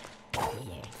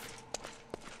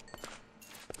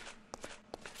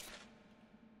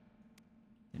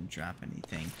 Didn't drop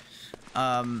anything.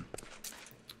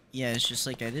 Yeah, it's just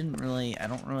like I don't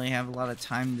really have a lot of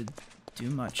time to do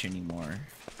much anymore.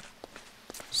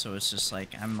 So it's just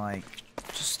like, I'm like,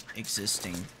 just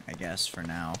existing, I guess, for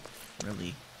now,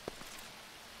 really.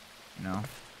 You know?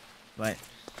 But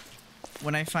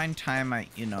when I find time,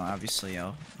 you know, obviously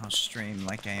I'll stream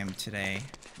like I am today,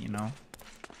 you know?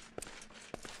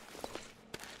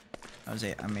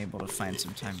 I'm able to find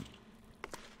some time.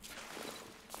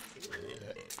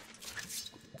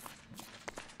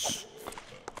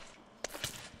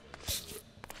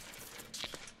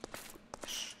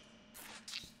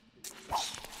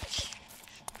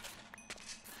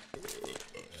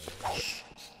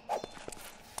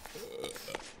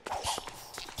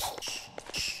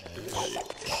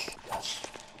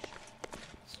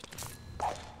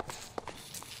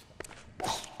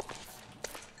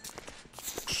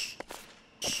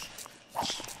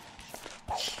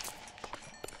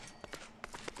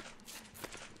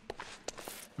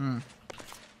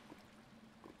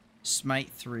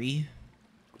 Smite 3.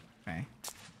 Okay.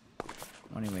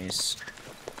 Well, anyways,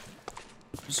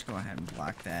 just go ahead and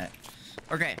block that.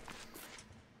 Okay.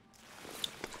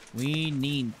 We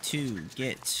need to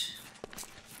get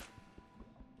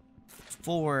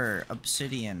 4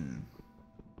 obsidian.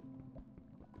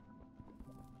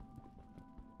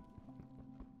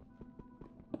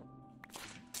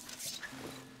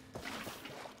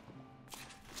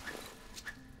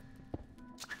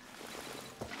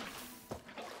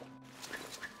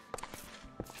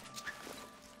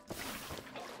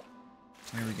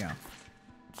 There we go.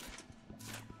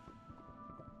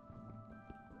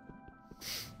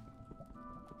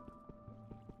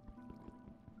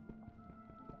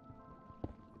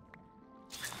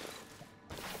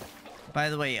 By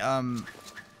the way,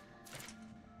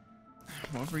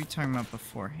 what were we talking about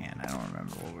beforehand? I don't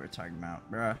remember what we were talking about,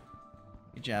 bruh.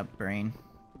 Good job, brain.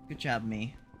 Good job,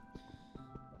 me.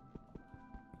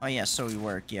 Oh yeah, so we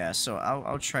work, yeah. So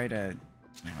I'll try to,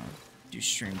 you know, do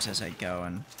streams as I go,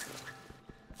 and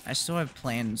I still have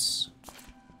plans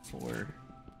for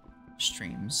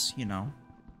streams, you know,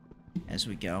 as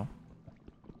we go.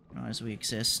 You know, as we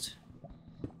exist.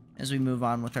 As we move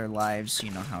on with our lives,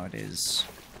 you know how it is.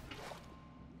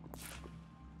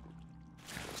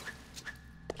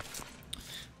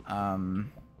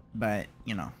 But,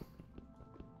 you know,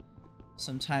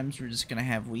 sometimes we're just gonna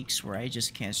have weeks where I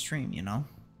just can't stream, you know?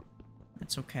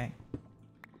 It's okay.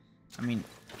 I mean,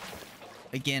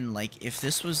 again, like, if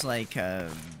this was like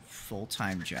a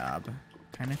full-time job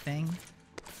kind of thing,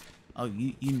 oh,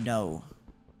 you know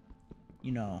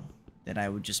that I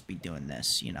would just be doing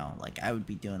this, you know? Like, I would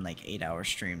be doing, like, 8-hour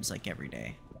streams, like, every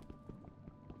day.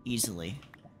 Easily.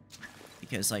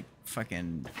 Because, like,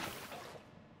 fucking...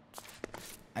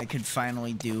 I could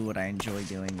finally do what I enjoy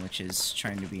doing, which is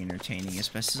trying to be entertaining as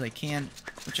best as I can,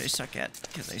 which I suck at,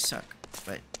 because I suck.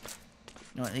 But,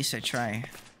 you know, at least I try.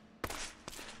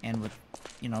 And with,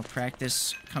 you know,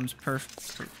 practice comes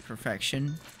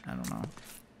perfection. I don't know.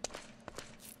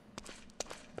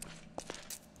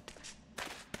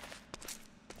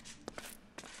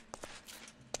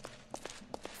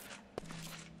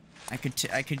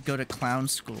 I could go to clown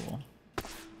school.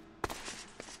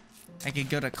 I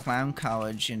could go to clown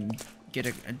college and get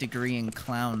a degree in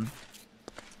clown.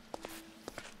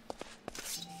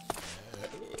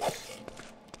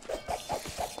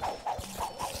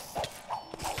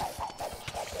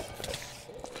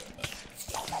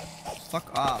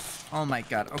 Fuck off. Oh my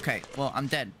god. Okay, well, I'm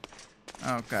dead.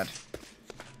 Oh god.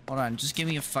 Hold on, just give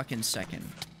me a fucking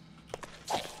second.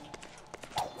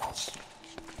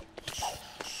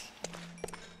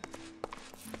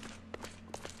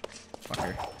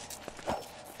 Fucker.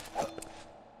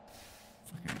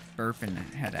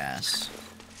 Burping head ass.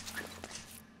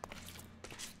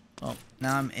 Well,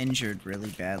 now I'm injured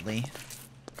really badly.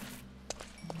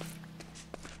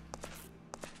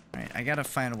 Alright, I gotta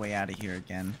find a way out of here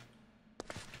again.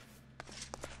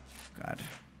 God.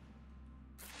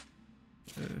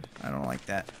 I don't like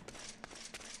that.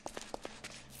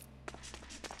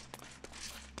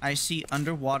 I see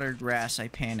underwater grass, I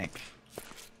panic.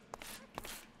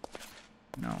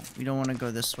 No, we don't want to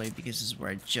go this way because this is where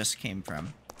I just came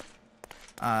from.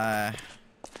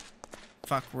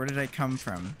 Fuck, where did I come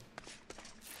from?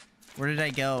 Where did I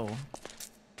go?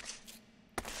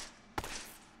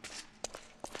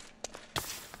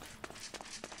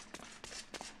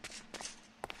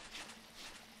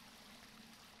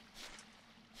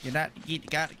 You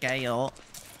got Gail.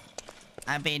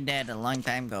 I've been dead a long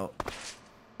time ago.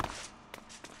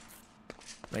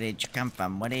 Where did you come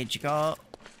from? Where did you go?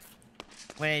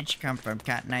 Where did you come from,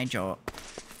 Cotton Eye Joe?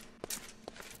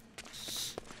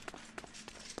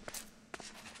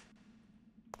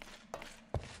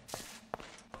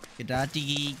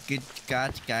 Gadati, good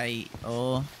God, guy.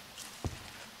 Oh,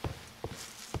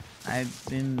 I've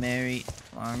been married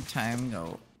a long time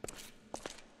ago.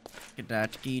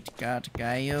 Gadati, God,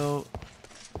 guy. Oh,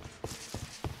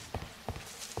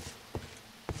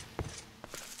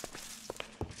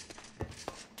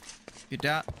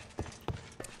 Gadat,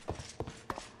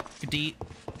 Gadi,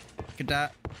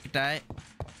 Gadat, Gadai,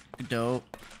 Gado.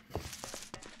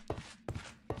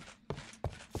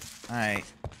 Alright.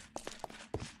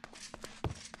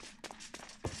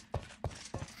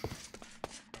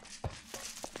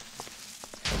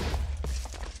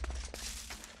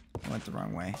 Went the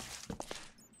wrong way.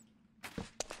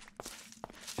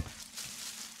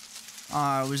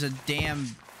 Oh, it was a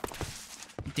damn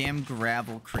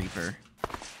gravel creeper.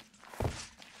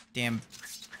 Damn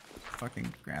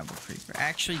fucking gravel creeper.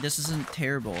 Actually, this isn't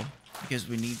terrible because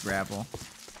we need gravel.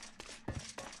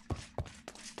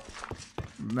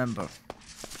 Remember.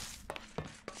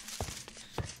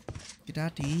 Get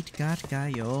out to eat, got guy,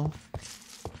 yo.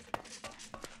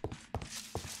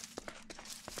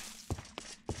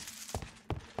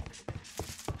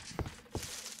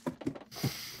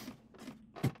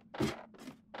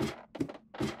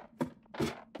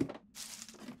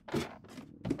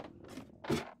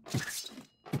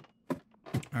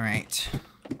 Alright.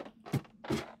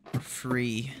 We're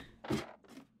free.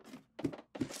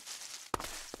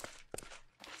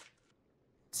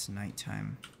 It's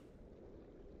nighttime.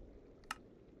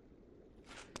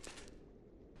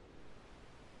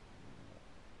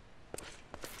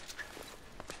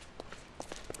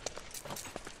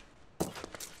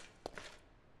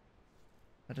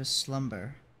 Let us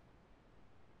slumber.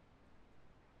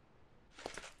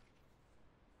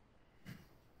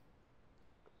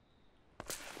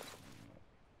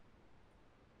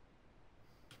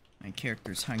 My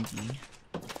character's hungry.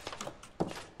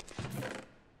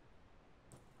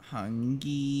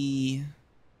 Hungry.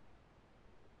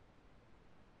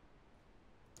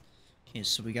 Okay,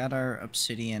 so we got our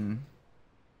obsidian.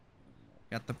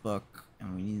 Got the book,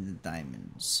 and we need the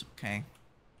diamonds, okay?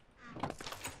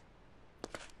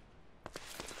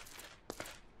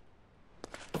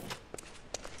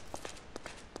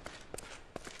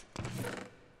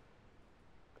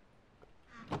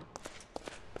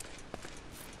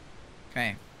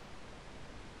 Okay.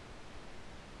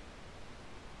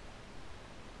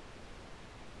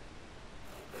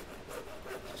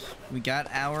 We got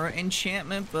our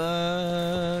enchantment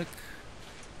book.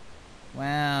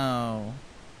 Wow.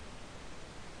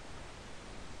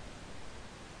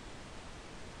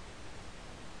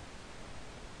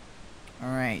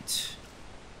 Alright.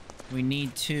 We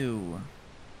need to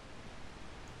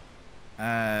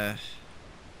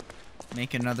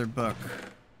make another book.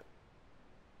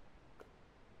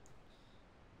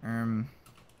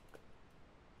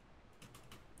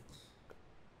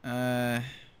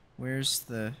 Where's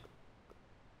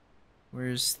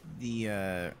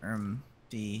you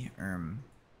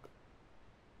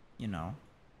know.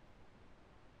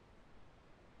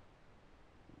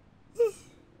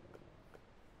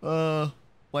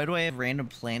 Why do I have random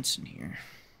plants in here?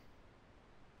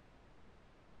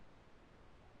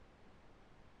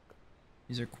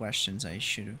 These are questions I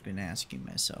should have been asking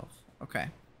myself. Okay.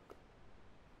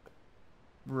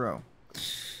 Bro.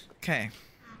 Okay.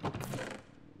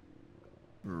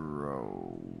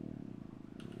 Bro.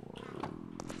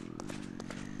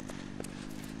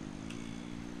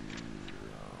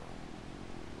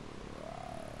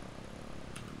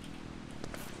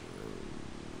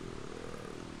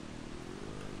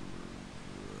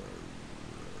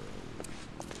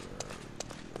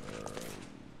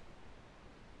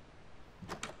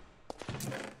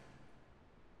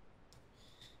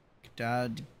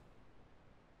 Dad.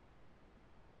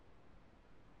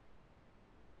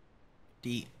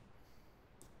 D.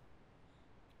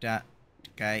 Dot.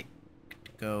 Guy.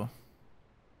 Go.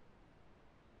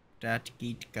 Dot.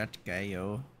 Geet. Got.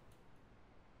 Gayo.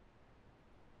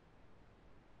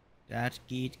 Dot.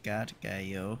 Geet. Got.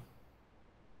 Gayo.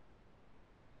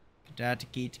 Dot.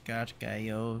 Geet. Got.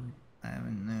 Gayo. I'm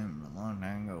in them a long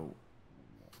time ago.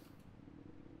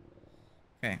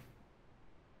 Okay.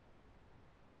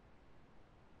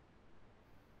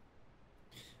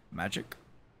 Magic.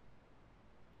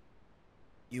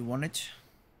 You want it?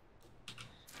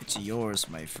 It's yours,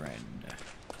 my friend.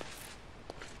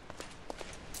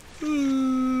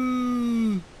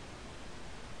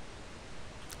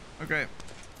 Okay.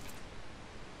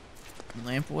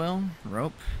 Lamp oil,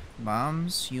 rope,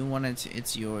 bombs. You want it?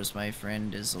 It's yours, my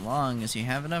friend, as long as you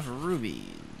have enough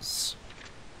rubies.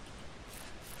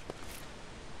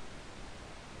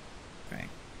 Okay.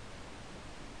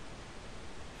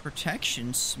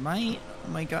 Protection, smite. Oh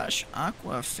my gosh,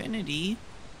 aqua affinity.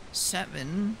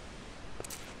 7.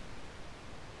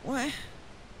 What?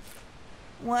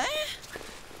 What?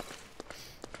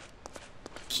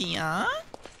 Kia?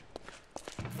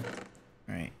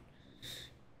 Alright.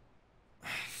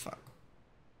 Fuck.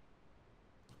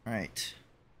 Alright.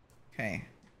 Okay.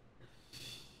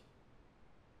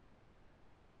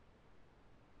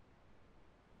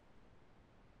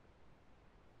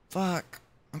 Fuck.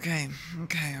 Okay.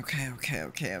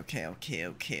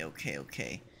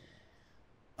 Okay.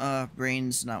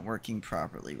 Brain's not working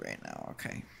properly right now.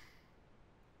 Okay.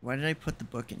 Why did I put the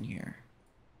book in here?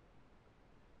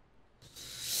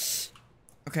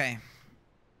 Okay.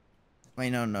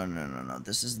 Wait, no.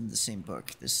 This isn't the same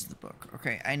book. This is the book.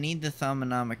 Okay, I need the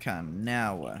Thaumonomicon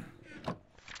now.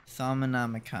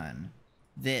 Thaumonomicon.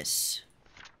 This.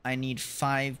 I need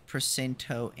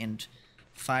 5% and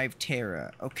 5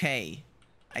 Terra. Okay.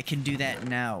 I can do that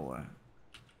now.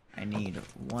 I need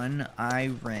 1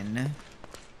 iron.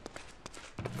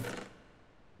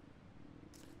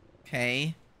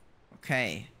 Okay.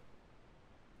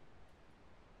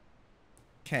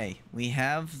 Okay, we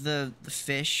have the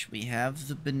fish, we have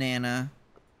the banana.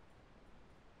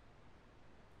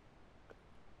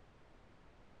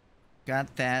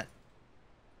 Got that.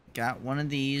 Got one of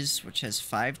these, which has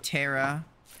 5 Terra.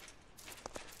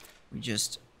 We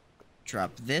just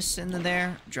drop this into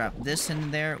there, drop this into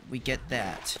there, we get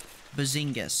that.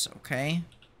 Bazingus, okay?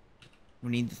 We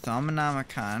need the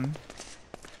Thaumonomicon.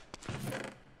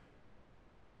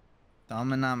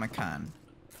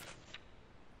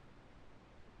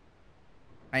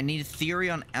 I need a theory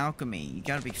on alchemy. You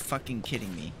gotta be fucking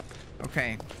kidding me.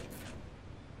 Okay.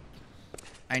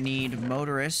 I need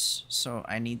motorists, so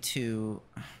I need to...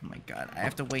 Oh my god, I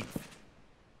have to wait.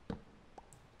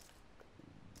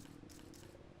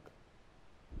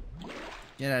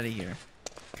 Get out of here.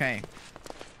 Okay.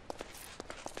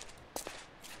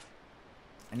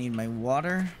 I need my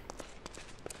water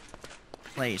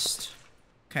placed.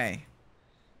 Okay.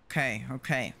 Okay,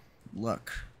 okay.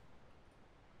 Look.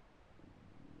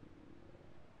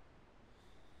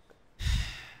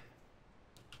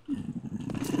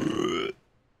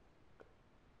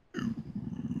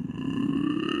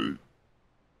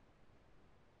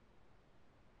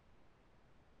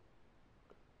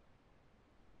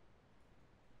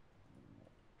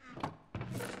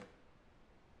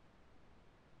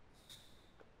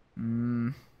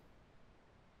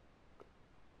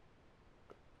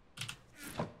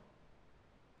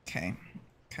 Okay.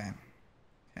 Okay.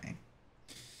 Okay.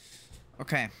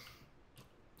 Okay.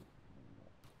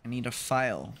 I need a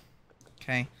file.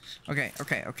 Okay. Okay.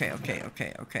 Okay. Okay. Okay.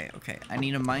 Okay. Okay. Okay. I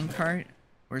need a minecart.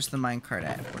 Where's the minecart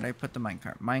at? Where'd I put the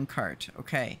minecart? Minecart.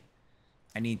 Okay.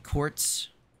 I need quartz.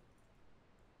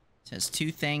 It says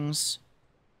 2 things.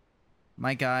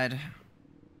 My god.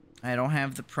 I don't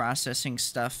have the processing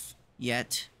stuff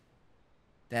yet.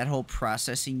 That whole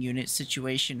processing unit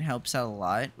situation helps out a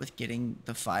lot with getting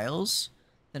the files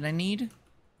that I need.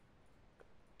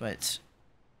 But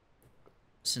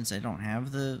since I don't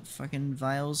have the fucking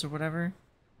vials or whatever,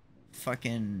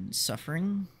 fucking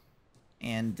suffering.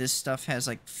 And this stuff has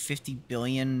like 50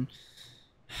 billion.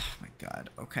 Oh my god.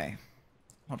 Okay.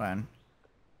 Hold on.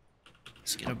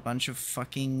 Let's get a bunch of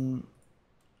fucking...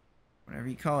 whatever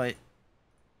you call it.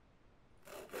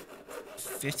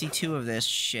 52 of this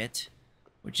shit.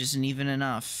 Which isn't even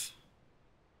enough.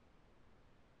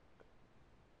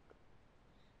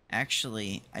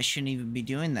 Actually, I shouldn't even be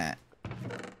doing that.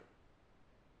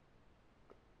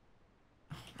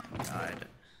 Oh my god.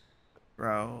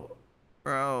 Bro.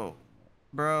 Bro.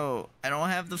 Bro. I don't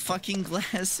have the fucking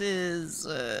glasses.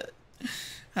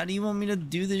 How do you want me to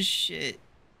do this shit?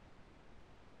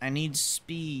 I need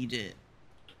speed.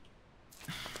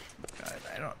 Oh my god,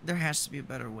 I don't... there has to be a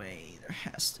better way. There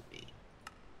has to be.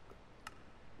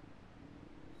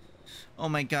 Oh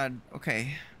my god,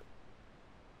 okay.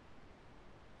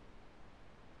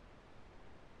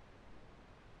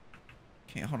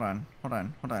 Okay, hold on. Hold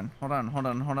on. Hold on. Hold on. Hold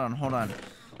on. Hold on. Hold on.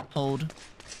 Hold.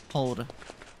 Hold.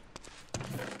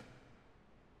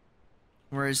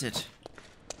 Where is it?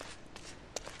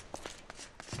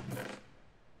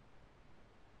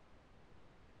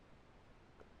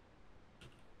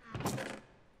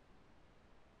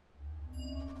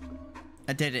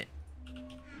 I did it.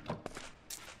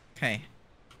 Okay.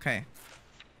 Okay.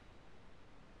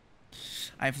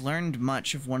 I've learned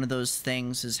much of one of those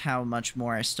things is how much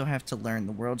more I still have to learn.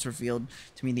 The world's revealed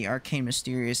to me the arcane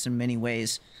mysterious in many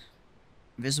ways.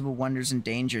 Visible wonders and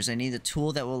dangers. I need a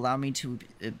tool that will allow me to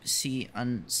see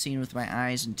unseen with my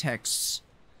eyes and texts.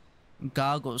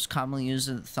 Goggles, commonly used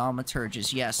in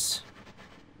thaumaturges. Yes.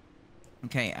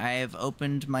 Okay, I have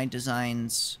opened my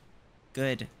designs.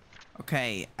 Good.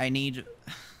 Okay, I need...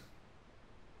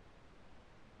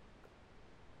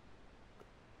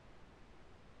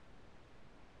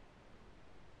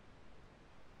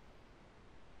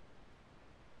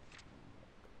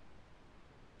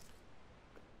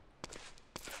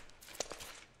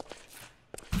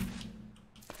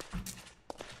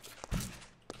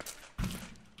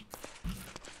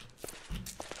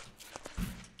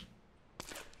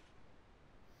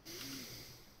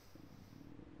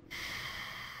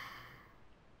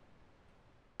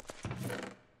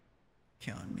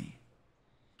 killing me.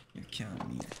 You're killing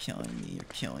me. You're killing me. You're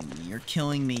killing me. You're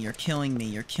killing me. You're killing me.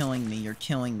 You're killing me. You're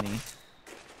killing me.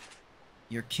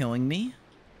 You're killing me.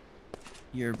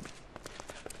 You're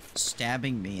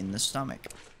stabbing me in the stomach.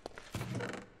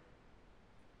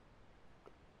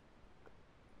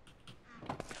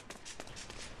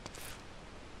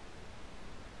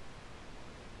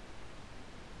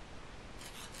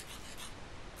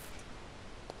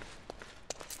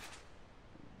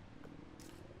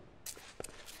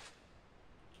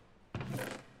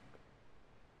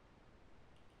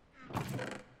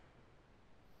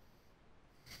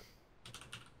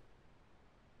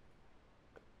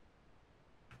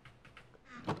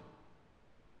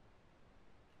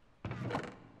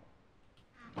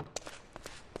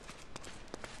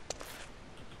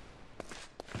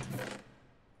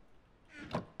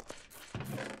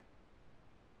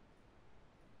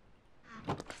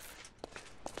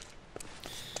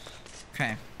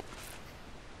 Okay.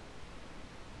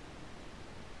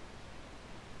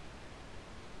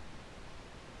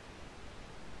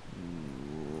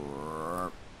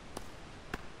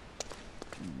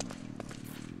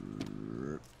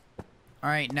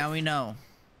 Alright, now we know.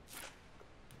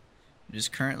 It is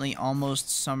currently almost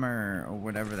summer, or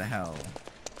whatever the hell.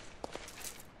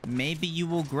 Maybe you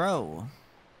will grow.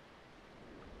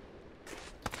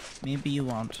 Maybe you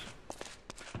won't.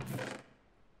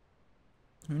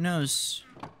 Who knows?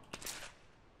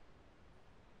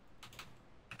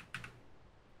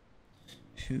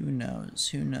 Who knows?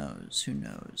 Who knows? Who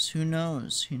knows? Who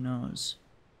knows? Who knows?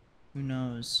 Who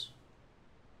knows?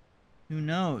 Who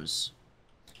knows?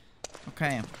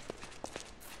 Okay.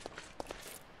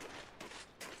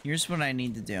 Here's what I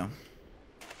need to do.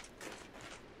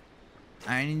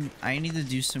 I need to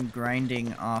do some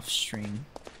grinding off stream.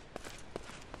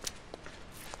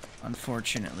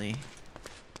 Unfortunately.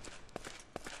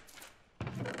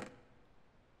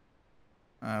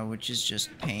 Which is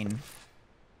just pain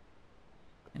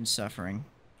and suffering.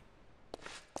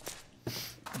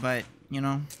 But, you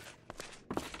know,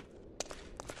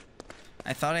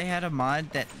 I thought I had a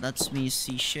mod that lets me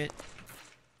see shit.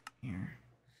 Here.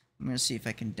 I'm gonna see if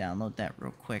I can download that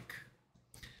real quick.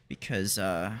 Because,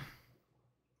 that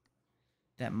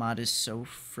mod is so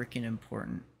freaking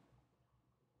important.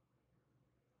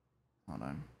 Hold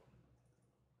on.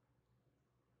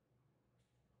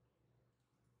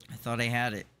 I thought I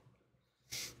had it.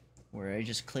 Where I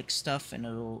just click stuff and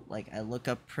it'll, like, I look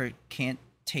up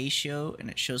percantatio and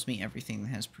it shows me everything that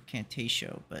has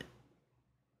percantatio, but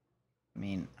I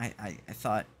mean, I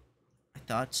thought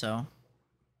so.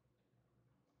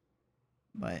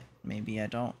 But maybe I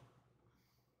don't.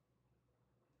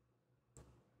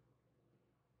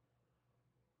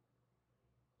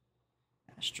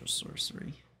 Astral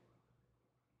sorcery.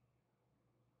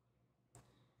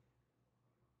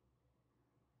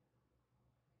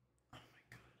 Oh my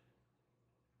god.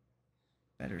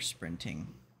 Better sprinting.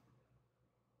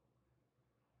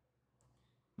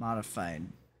 Modified.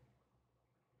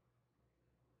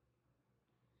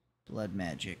 Blood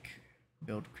magic.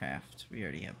 Buildcraft. We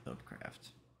already have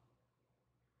Buildcraft.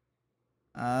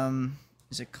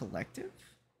 Is it collective?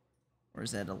 Or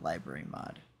is that a library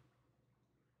mod?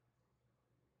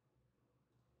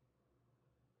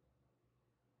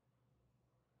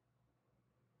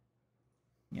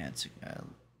 Yeah, it's a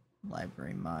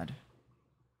library mod.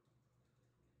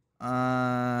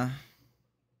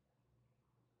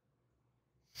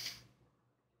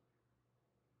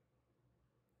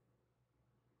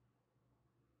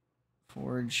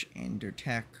 Forge,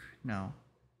 Endertech, no.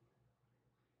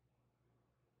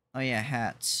 Oh yeah,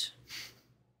 hats.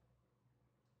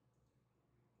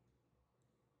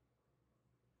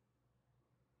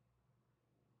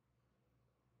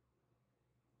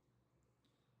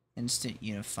 Instant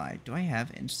Unify. Do I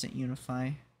have Instant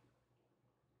Unify?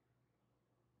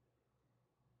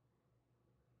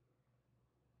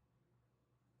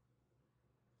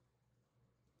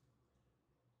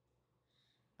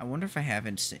 I wonder if I have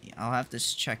Instant... I'll have to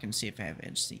check and see if I have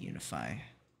Instant Unify.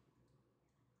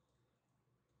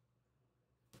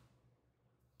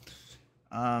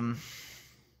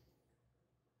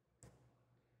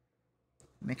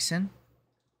 Mixin?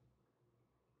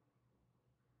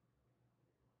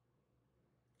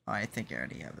 Oh, I think I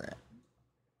already have that.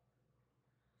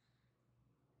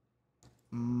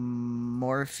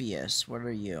 Morpheus, what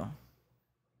are you?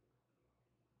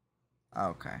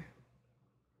 Okay.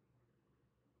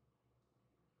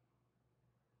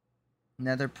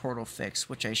 Nether portal fix,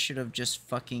 which I should have just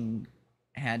fucking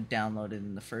had downloaded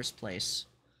in the first place.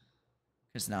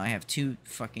 Because now I have 2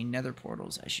 fucking nether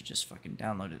portals. I should just fucking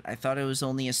download it. I thought it was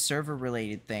only a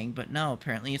server-related thing, but no,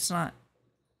 apparently it's not.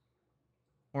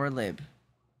 Or lib.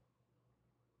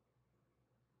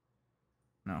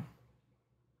 No.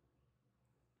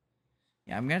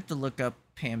 Yeah, I'm gonna have to look up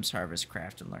Pam's Harvest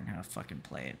Craft and learn how to fucking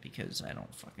play it, because I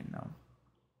don't fucking know.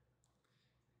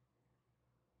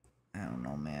 I don't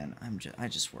know, man. I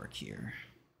just work here.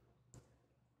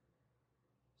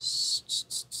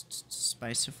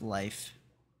 Spice of life.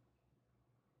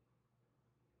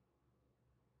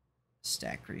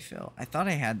 Stack refill. I thought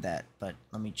I had that, but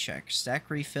let me check. Stack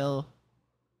refill.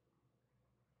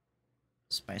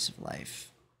 Spice of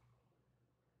life.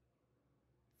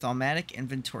 Thaumatic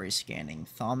inventory scanning.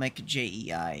 Thaumic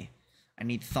JEI. I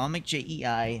need Thaumic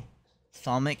JEI.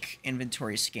 Thaumic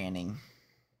inventory scanning.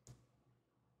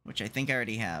 Which I think I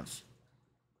already have.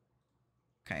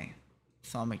 Okay.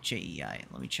 Thaumic JEI.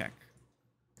 Let me check.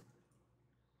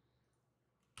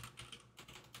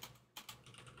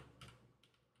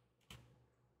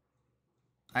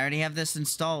 I already have this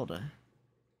installed.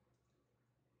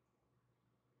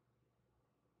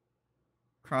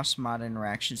 Cross-mod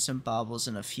interaction, some baubles,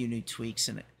 and a few new tweaks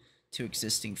to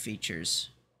existing features.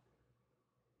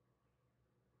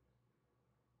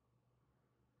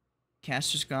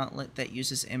 Caster's Gauntlet that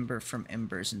uses Ember from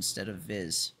Embers instead of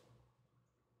Viz.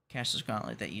 Caster's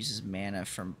Gauntlet that uses mana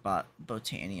from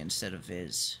Botania instead of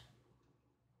Viz.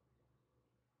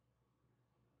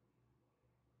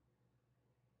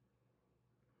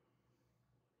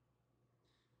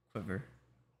 Quiver.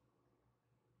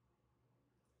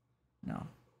 No.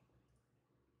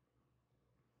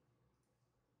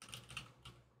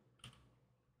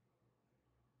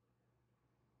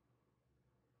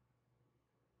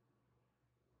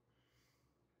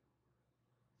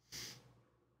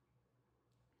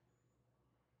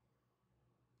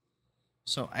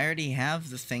 So I already have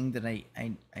the thing that I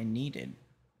needed.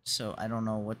 So I don't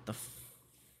know what the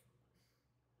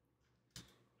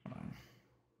hold on.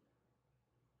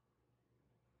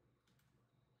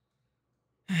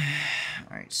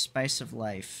 Alright, Spice of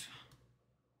Life.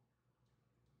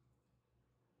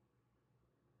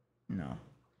 No.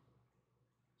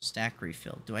 Stack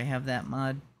refill. Do I have that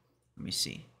mod? Let me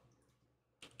see.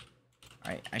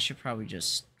 Alright, I should probably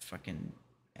just fucking...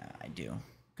 Yeah, I do.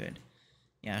 Good.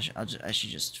 Yeah, I should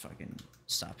just fucking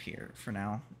stop here for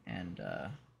now. And,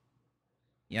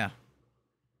 yeah.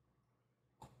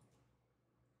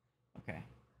 Okay.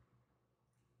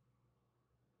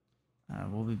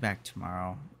 We'll be back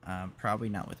tomorrow. Probably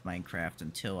not with Minecraft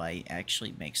until I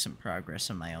actually make some progress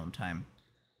on my own time.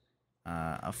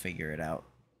 I'll figure it out.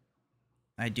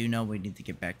 I do know we need to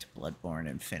get back to Bloodborne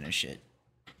and finish it.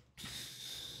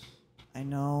 I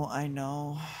know. I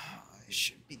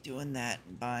should be doing that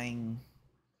and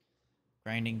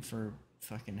grinding for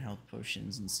fucking health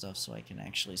potions and stuff so I can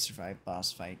actually survive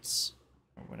boss fights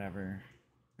or whatever.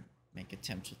 Make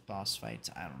attempts with boss fights.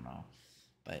 I don't know.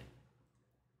 But,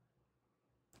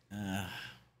 and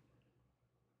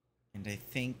I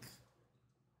think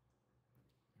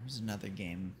there was another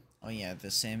game. Oh yeah, the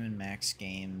Sam & Max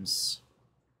games.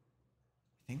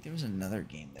 I think there was another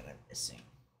game that I'm missing.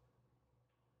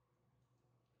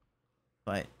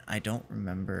 But I don't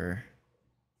remember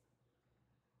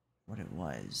what it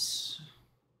was.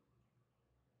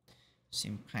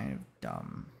 Seemed kind of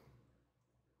dumb.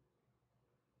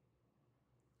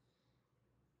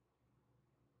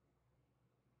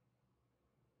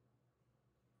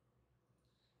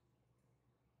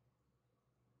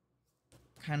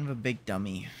 Kind of a big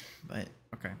dummy, but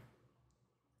okay.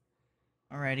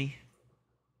 Alrighty.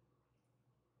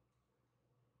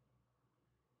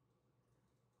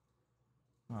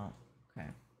 Well, okay.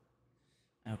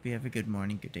 I hope you have a good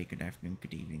morning, good day, good afternoon,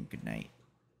 good evening, good night.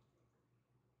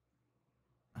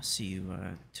 I'll see you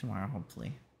tomorrow,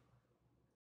 hopefully.